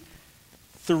asleep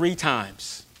 3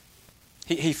 times.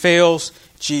 He fails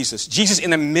Jesus. Jesus,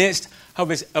 in the midst of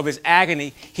his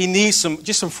agony, he needs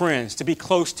some friends to be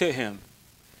close to him.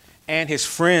 And his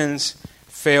friends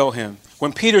fail him.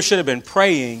 When Peter should have been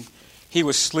praying, he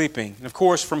was sleeping. And of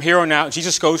course, from here on out,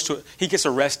 he gets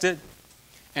arrested,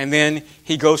 and then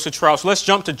he goes to trial. So let's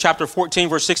jump to chapter 14,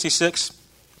 verse 66.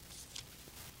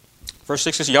 Verse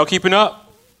 66, y'all keeping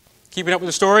up? Keeping up with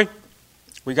the story?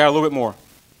 We got a little bit more.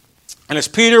 And as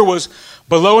Peter was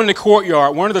below in the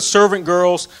courtyard, one of the servant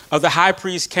girls of the high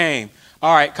priest came.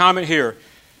 All right, comment here.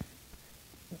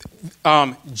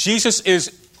 Jesus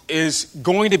is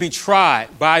going to be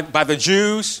tried by the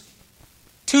Jews.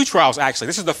 2 trials, actually.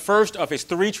 This is the first of his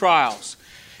 3 trials.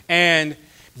 And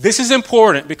this is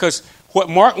important because what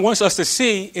Mark wants us to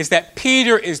see is that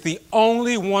Peter is the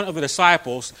only one of the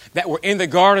disciples that were in the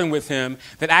garden with him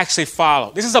that actually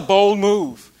followed. This is a bold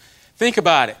move. Think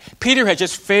about it. Peter had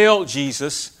just failed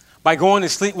Jesus by going to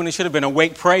sleep when he should have been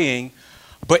awake praying.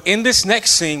 But in this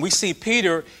next scene, we see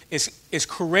Peter is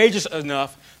courageous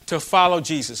enough to follow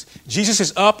Jesus. Jesus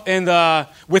is up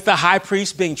with the high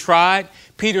priest being tried.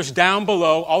 Peter's down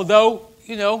below, although,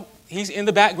 he's in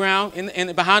the background,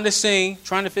 in behind the scene,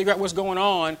 trying to figure out what's going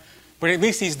on. But at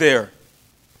least he's there.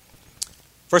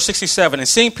 Verse 67, and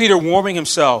seeing Peter warming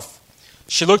himself,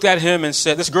 she looked at him and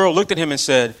said, this girl looked at him and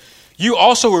said, you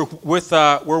also were with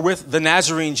the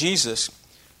Nazarene Jesus.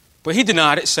 But he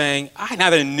denied it, saying, I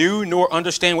neither knew nor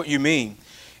understand what you mean.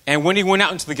 And when he went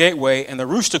out into the gateway, and the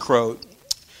rooster crowed,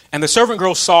 and the servant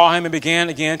girl saw him and began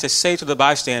again to say to the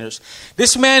bystanders,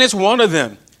 this man is one of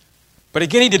them. But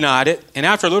again he denied it. And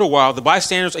after a little while, the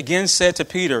bystanders again said to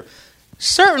Peter,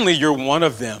 certainly you're one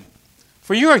of them,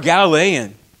 for you are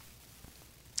Galilean.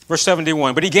 Verse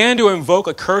 71, but he began to invoke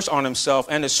a curse on himself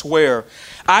and to swear,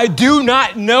 I do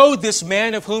not know this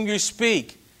man of whom you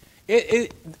speak.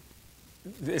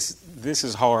 This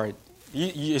is hard.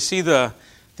 You see the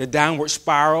downward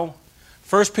spiral?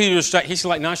 First Peter, he's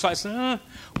like nonchalant,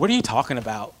 what are you talking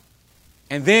about?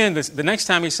 And then the next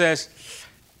time he says,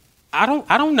 I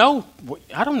don't know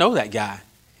that guy.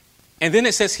 And then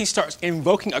it says he starts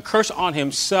invoking a curse on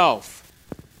himself.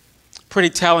 Pretty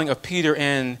telling of Peter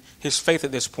and his faith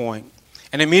at this point.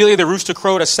 And immediately the rooster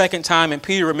crowed a second time, and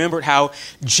Peter remembered how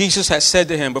Jesus had said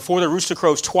to him, before the rooster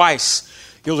crows twice,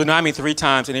 you'll deny me 3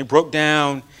 times. And he broke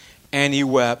down and he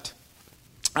wept.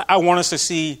 I want us to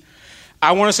see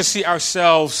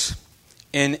ourselves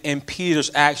in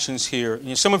Peter's actions here.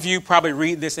 Some of you probably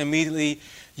read this immediately.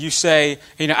 You say,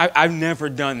 I've never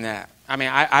done that.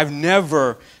 I've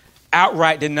never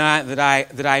outright denied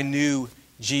that I knew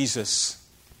Jesus.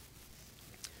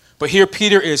 But here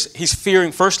Peter he's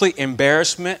fearing, firstly,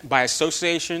 embarrassment by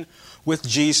association with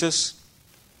Jesus,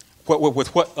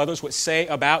 with what others would say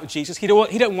about Jesus. He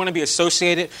doesn't want to be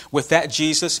associated with that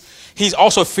Jesus. He's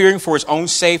also fearing for his own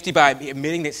safety by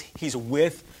admitting that he's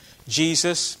with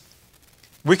Jesus.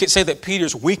 We could say that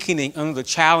Peter's weakening under the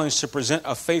challenge to present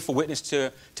a faithful witness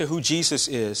to who Jesus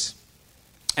is.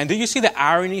 And do you see the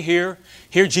irony here?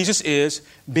 Here Jesus is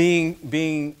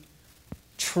being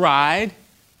tried,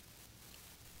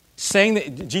 saying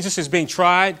that Jesus is being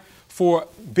tried for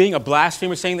being a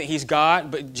blasphemer, saying that he's God,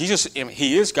 but Jesus,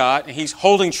 he is God, and he's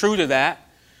holding true to that.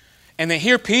 And then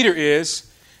here Peter is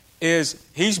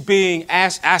he's being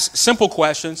asked simple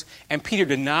questions, and Peter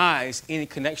denies any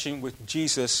connection with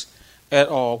Jesus at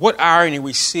all. What irony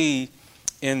we see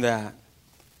in that.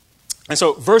 And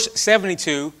so verse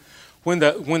 72, when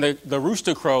the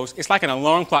rooster crows, it's like an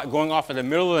alarm clock going off in the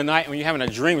middle of the night when you're having a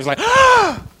dream. It's like,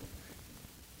 ah!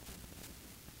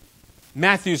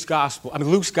 Luke's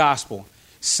gospel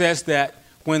says that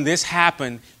when this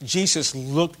happened, Jesus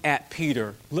looked at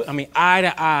Peter, eye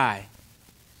to eye.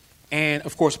 And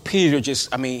of course, Peter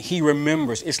he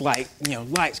remembers. It's like,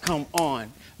 lights come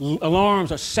on.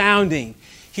 Alarms are sounding.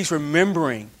 He's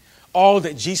remembering all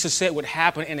that Jesus said would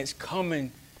happen, and it's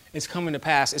coming to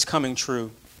pass. It's coming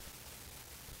true.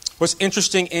 What's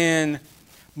interesting in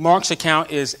Mark's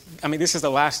account is, this is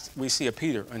the last we see of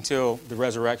Peter until the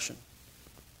resurrection.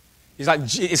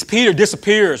 Peter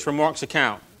disappears from Mark's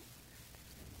account.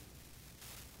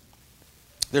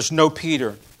 There's no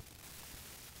Peter.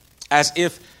 As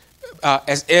if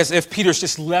Peter's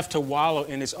just left to wallow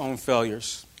in his own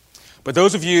failures. But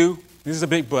those of you, this is a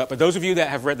big but those of you that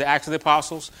have read the Acts of the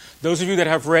Apostles, those of you that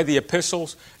have read the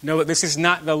epistles, know that this is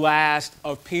not the last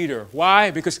of Peter. Why?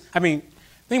 Because, think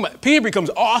about it. Peter becomes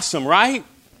awesome, right?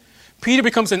 Peter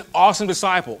becomes an awesome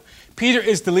disciple. Peter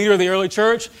is the leader of the early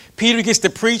church. Peter gets to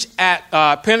preach at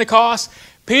Pentecost.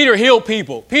 Peter healed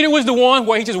people. Peter was the one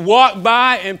where he just walked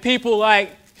by and people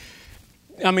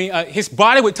his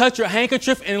body would touch your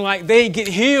handkerchief and they get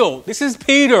healed. This is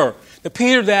Peter, the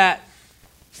Peter that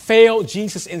failed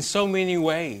Jesus in so many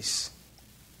ways.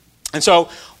 And so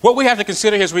what we have to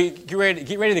consider as we get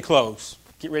ready to close.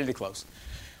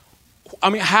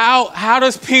 How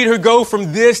does Peter go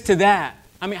from this to that?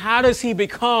 I mean, how does he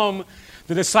become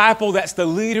the disciple that's the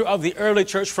leader of the early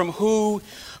church from who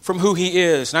he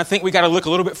is? And I think we got to look a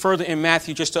little bit further in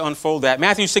Matthew just to unfold that.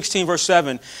 Matthew 16, verse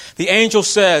 7, the angel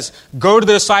says, go to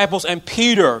the disciples and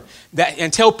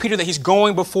tell Peter that he's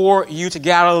going before you to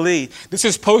Galilee. This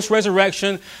is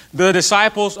post-resurrection. The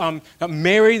disciples,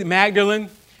 Mary Magdalene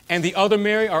and the other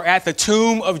Mary, are at the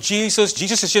tomb of Jesus.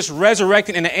 Jesus is just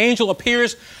resurrected, and the angel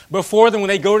appears before them when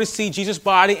they go to see Jesus'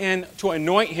 body and to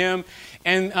anoint him.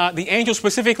 And the angel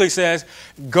specifically says,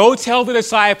 go tell the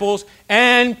disciples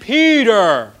and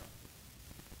Peter.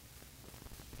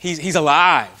 He's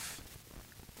alive.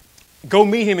 Go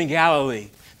meet him in Galilee.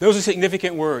 Those are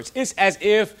significant words. It's as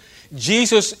if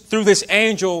Jesus, through this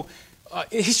angel,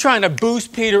 he's trying to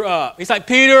boost Peter up. He's like,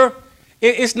 Peter,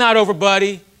 it's not over,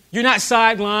 buddy. You're not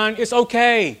sidelined. It's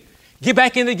okay. Get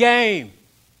back in the game.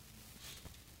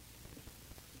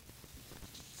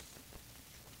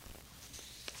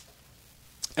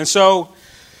 And so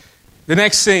the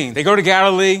next scene, they go to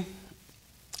Galilee,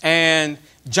 and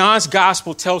John's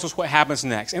gospel tells us what happens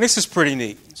next. And this is pretty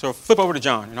neat. So flip over to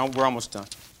John, and we're almost done.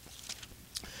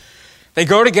 They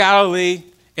go to Galilee,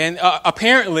 and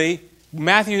apparently,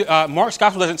 Mark's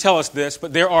gospel doesn't tell us this,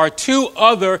 but there are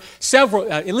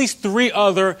at least three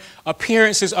other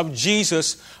appearances of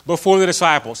Jesus before the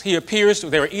disciples. He appears,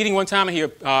 they were eating one time, and he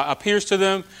appears to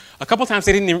them. A couple times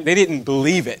they didn't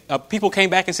believe it. People came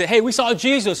back and said, hey, we saw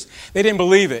Jesus. They didn't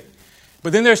believe it.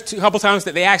 But then there's a couple times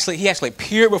that he actually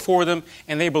appeared before them,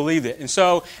 and they believed it. And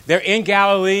so they're in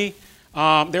Galilee.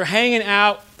 They're hanging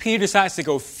out. Peter decides to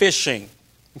go fishing.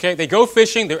 Okay, they go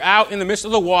fishing. They're out in the midst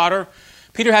of the water.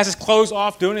 Peter has his clothes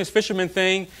off, doing his fisherman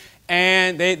thing,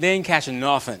 and they ain't catching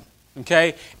nothing.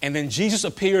 Okay, and then Jesus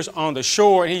appears on the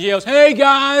shore, and he yells, hey,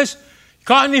 guys,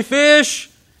 caught any fish?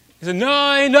 He said,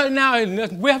 no, ain't nothing now.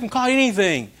 We haven't caught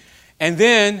anything. And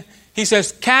then he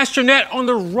says, cast your net on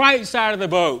the right side of the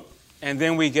boat. And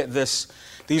then we get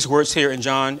these words here in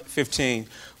John 15.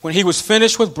 When he was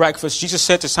finished with breakfast, Jesus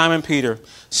said to Simon Peter,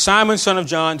 Simon, son of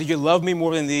John, do you love me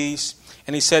more than these?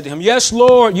 And he said to him, yes,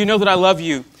 Lord, you know that I love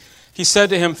you. He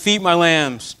said to him, feed my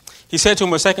lambs. He said to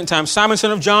him a second time, Simon, son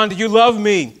of John, do you love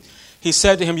me? He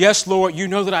said to him, yes, Lord, you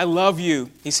know that I love you.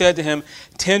 He said to him,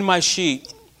 tend my sheep.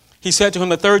 He said to him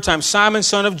the third time, Simon,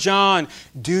 son of John,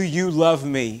 do you love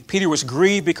me? Peter was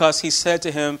grieved because he said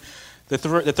to him the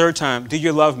third time, do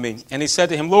you love me? And he said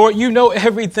to him, Lord, you know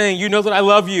everything. You know that I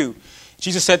love you.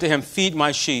 Jesus said to him, feed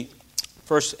my sheep.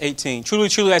 Verse 18, truly,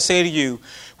 truly, I say to you,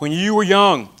 when you were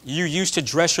young, you used to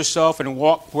dress yourself and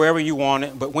walk wherever you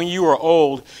wanted. But when you are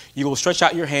old, you will stretch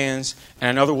out your hands, and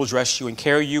another will dress you and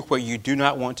carry you where you do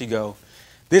not want to go.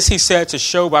 This he said to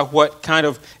show by what kind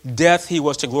of death he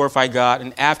was to glorify God.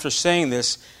 And after saying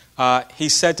this, he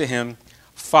said to him,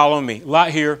 follow me. A lot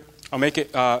here. I'll make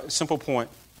it a simple point.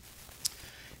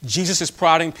 Jesus is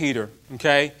prodding Peter,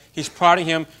 okay? He's prodding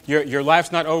him. Your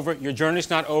life's not over. Your journey's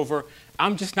not over.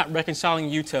 I'm just not reconciling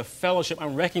you to fellowship.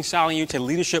 I'm reconciling you to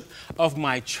leadership of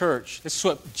my church. This is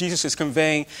what Jesus is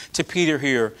conveying to Peter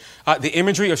here. The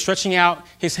imagery of stretching out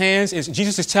his hands is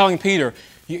Jesus is telling Peter,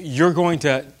 you're going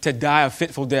to die a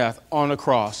fitful death on a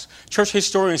cross. Church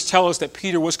historians tell us that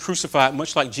Peter was crucified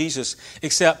much like Jesus,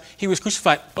 except he was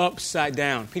crucified upside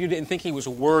down. Peter didn't think he was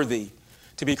worthy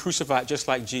to be crucified just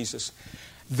like Jesus.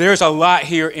 There's a lot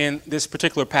here in this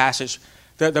particular passage.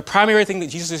 The primary thing that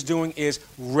Jesus is doing is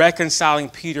reconciling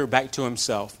Peter back to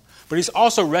himself. But he's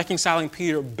also reconciling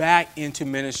Peter back into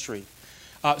ministry.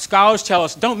 Scholars tell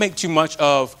us, don't make too much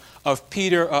of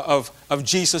Peter, of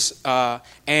Jesus,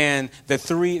 and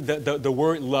the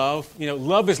word love. You know,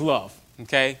 love is love,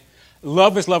 okay?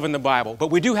 Love is love in the Bible. But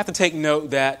we do have to take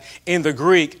note that in the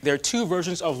Greek, there are two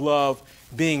versions of love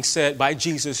being said by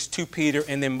Jesus to Peter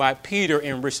and then by Peter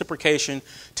in reciprocation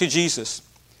to Jesus.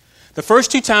 The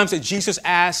first two times that Jesus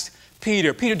asked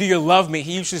Peter, do you love me?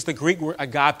 He uses the Greek word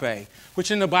agape,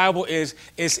 which in the Bible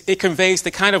it conveys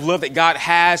the kind of love that God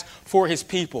has for his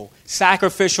people.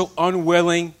 Sacrificial,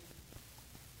 unwilling,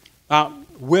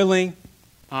 willing.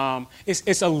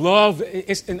 It's a love,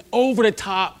 it's an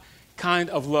over-the-top kind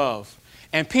of love.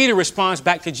 And Peter responds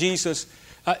back to Jesus,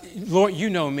 Lord, you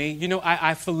know me. You know,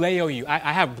 I phileo you.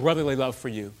 I have brotherly love for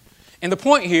you. And the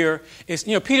point here is,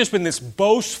 Peter's been this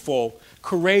boastful,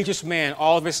 courageous man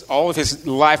all of his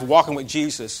life walking with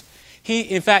Jesus.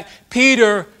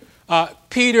 Peter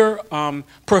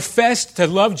professed to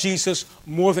love Jesus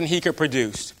more than he could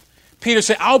produce. Peter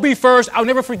said, "I'll be first. I'll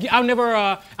never forget. I'll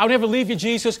never leave you,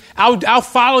 Jesus. I'll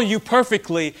follow you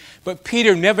perfectly." But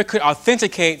Peter never could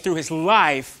authenticate through his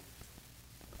life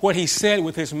what he said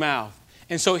with his mouth.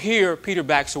 And so here, Peter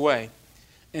backs away.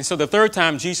 And so the third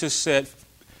time, Jesus said,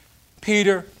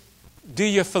 "Peter, do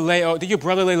your phileo, do your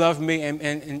brotherly love me?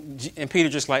 And Peter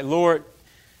just like, Lord,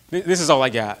 this is all I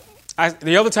got.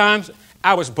 The other times,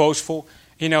 I was boastful.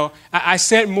 You know, I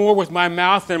said more with my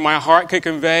mouth than my heart could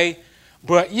convey.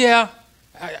 But yeah,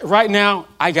 right now,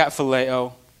 I got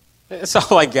phileo. That's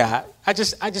all I got. I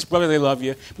just brotherly love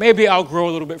you. Maybe I'll grow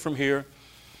a little bit from here.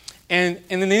 And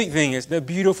the neat thing is, the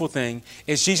beautiful thing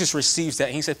is Jesus receives that.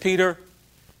 And he said, Peter,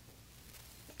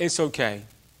 it's okay.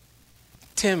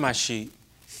 Tend my sheep.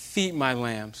 Feed my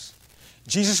lambs.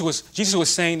 Jesus was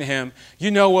saying to him,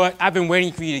 you know what? I've been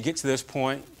waiting for you to get to this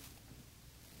point.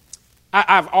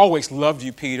 I've always loved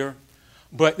you, Peter.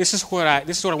 But this is what I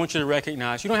want you to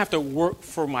recognize. You don't have to work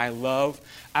for my love.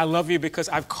 I love you because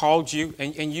I've called you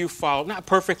and you followed. Not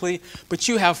perfectly, but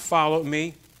you have followed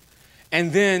me.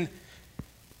 And then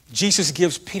Jesus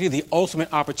gives Peter the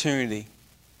ultimate opportunity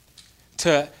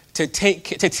to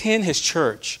tend his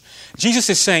church. Jesus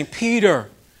is saying, Peter,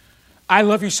 I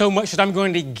love you so much that I'm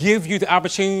going to give you the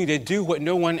opportunity to do what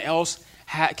no one else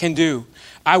can do.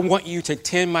 I want you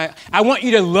to I want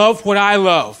you to love what I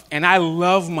love, and I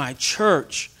love my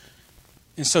church.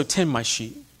 And so tend my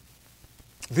sheep.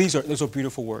 Those are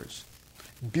beautiful words.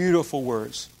 Beautiful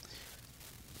words.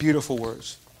 Beautiful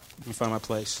words. Let me find my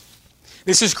place.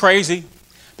 This is crazy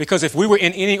because if we were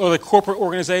in any other corporate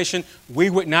organization, we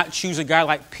would not choose a guy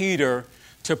like Peter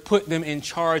to put them in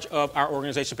charge of our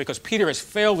organization because Peter has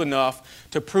failed enough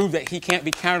to prove that he can't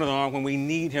be counted on when we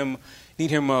need him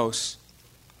most.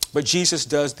 But Jesus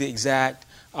does the exact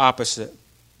opposite.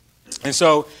 And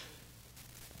so,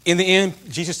 in the end,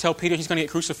 Jesus tells Peter he's going to get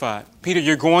crucified. Peter,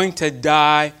 you're going to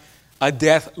die a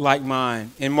death like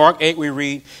mine. In Mark 8, we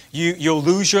read, you'll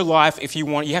lose your life if you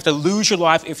want. You have to lose your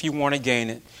life if you want to gain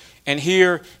it. And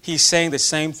here, he's saying the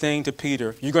same thing to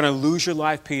Peter. You're going to lose your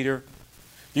life, Peter.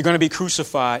 You're going to be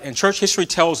crucified. And church history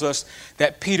tells us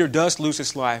that Peter does lose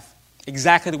his life,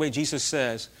 exactly the way Jesus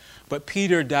says. But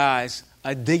Peter dies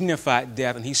a dignified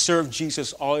death, and he served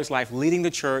Jesus all his life, leading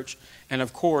the church. And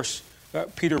of course,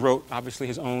 Peter wrote, obviously,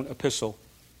 his own epistle.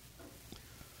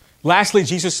 Lastly,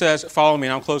 Jesus says, follow me,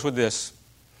 and I'll close with this.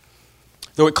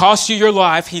 Though it costs you your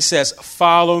life, he says,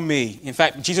 follow me. In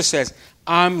fact, Jesus says,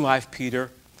 I'm life,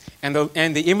 Peter. And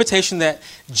the invitation that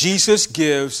Jesus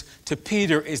gives to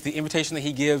Peter is the invitation that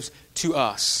he gives to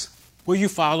us. Will you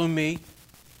follow me?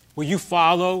 Will you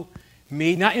follow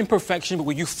me? Not in perfection, but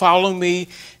will you follow me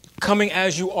coming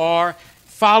as you are?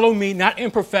 Follow me, not in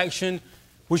perfection.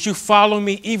 Would you follow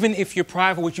me even if you're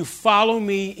prideful? Would you follow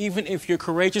me even if you're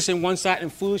courageous in one side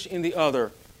and foolish in the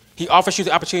other? He offers you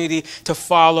the opportunity to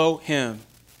follow him.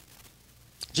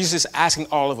 Jesus is asking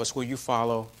all of us, will you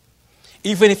follow?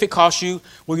 Even if it costs you,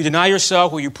 will you deny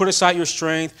yourself? Will you put aside your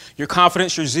strength, your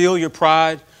confidence, your zeal, your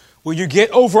pride? Will you get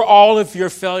over all of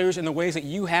your failures in the ways that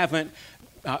you haven't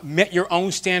met your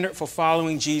own standard for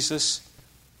following Jesus?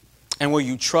 And will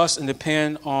you trust and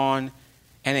depend on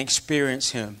and experience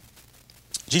him?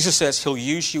 Jesus says he'll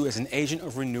use you as an agent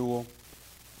of renewal.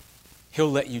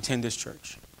 He'll let you tend this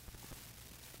church.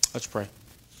 Let's pray.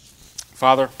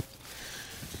 Father,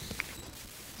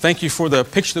 thank you for the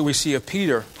picture that we see of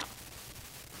Peter.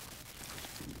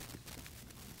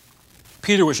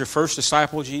 Peter was your first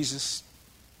disciple, Jesus.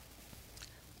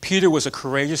 Peter was a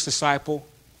courageous disciple.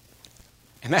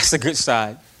 And that's the good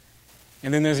side.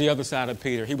 And then there's the other side of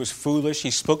Peter. He was foolish. He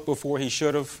spoke before he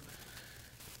should have.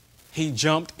 He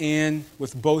jumped in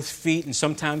with both feet, and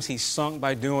sometimes he sunk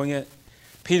by doing it.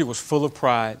 Peter was full of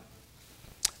pride.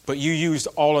 But you used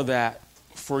all of that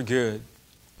for good,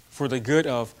 for the good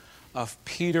of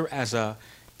Peter as a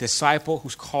disciple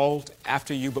who's called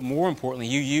after you. But more importantly,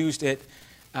 you used it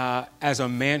as a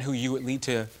man who you would lead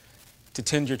to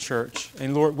tend your church.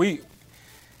 And Lord,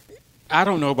 I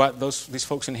don't know about these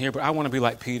folks in here, but I want to be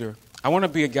like Peter. I want to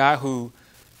be a guy who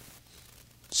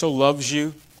so loves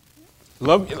you.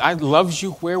 I loves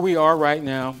you where we are right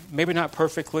now. Maybe not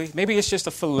perfectly. Maybe it's just a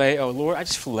phileo. Lord, I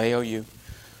just phileo you.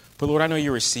 But Lord, I know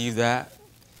you receive that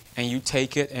and you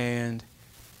take it, and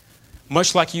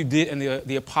much like you did in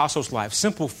the apostles' life,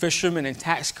 simple fishermen and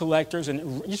tax collectors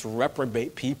and just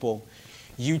reprobate people,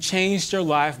 you changed their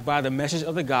life by the message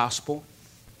of the gospel,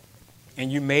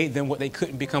 and you made them what they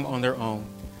couldn't become on their own.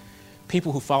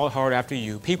 People who followed hard after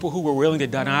you. People who were willing to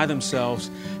deny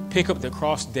themselves, pick up their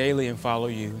cross daily and follow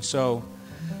you. And so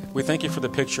we thank you for the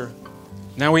picture.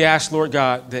 Now we ask, Lord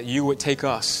God, that you would take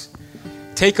us.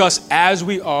 Take us as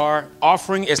we are,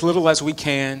 offering as little as we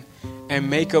can, and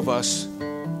make of us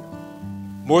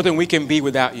more than we can be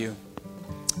without you.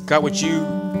 God, would you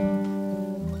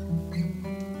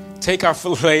take our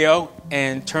phileo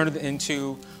and turn it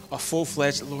into a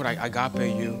full-fledged, Lord,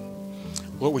 agape you.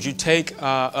 Lord, would you take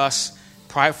us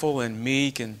prideful and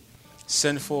meek and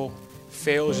sinful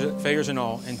failures and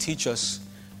all, and teach us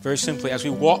very simply as we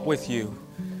walk with you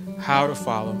how to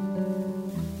follow.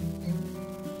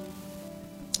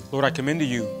 Lord, I commend to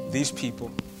you these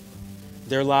people,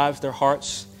 their lives, their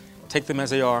hearts. Take them as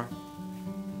they are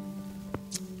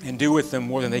and do with them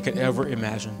more than they could ever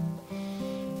imagine.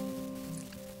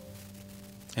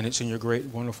 And it's in your great,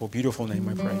 wonderful, beautiful name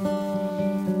I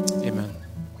pray. Amen.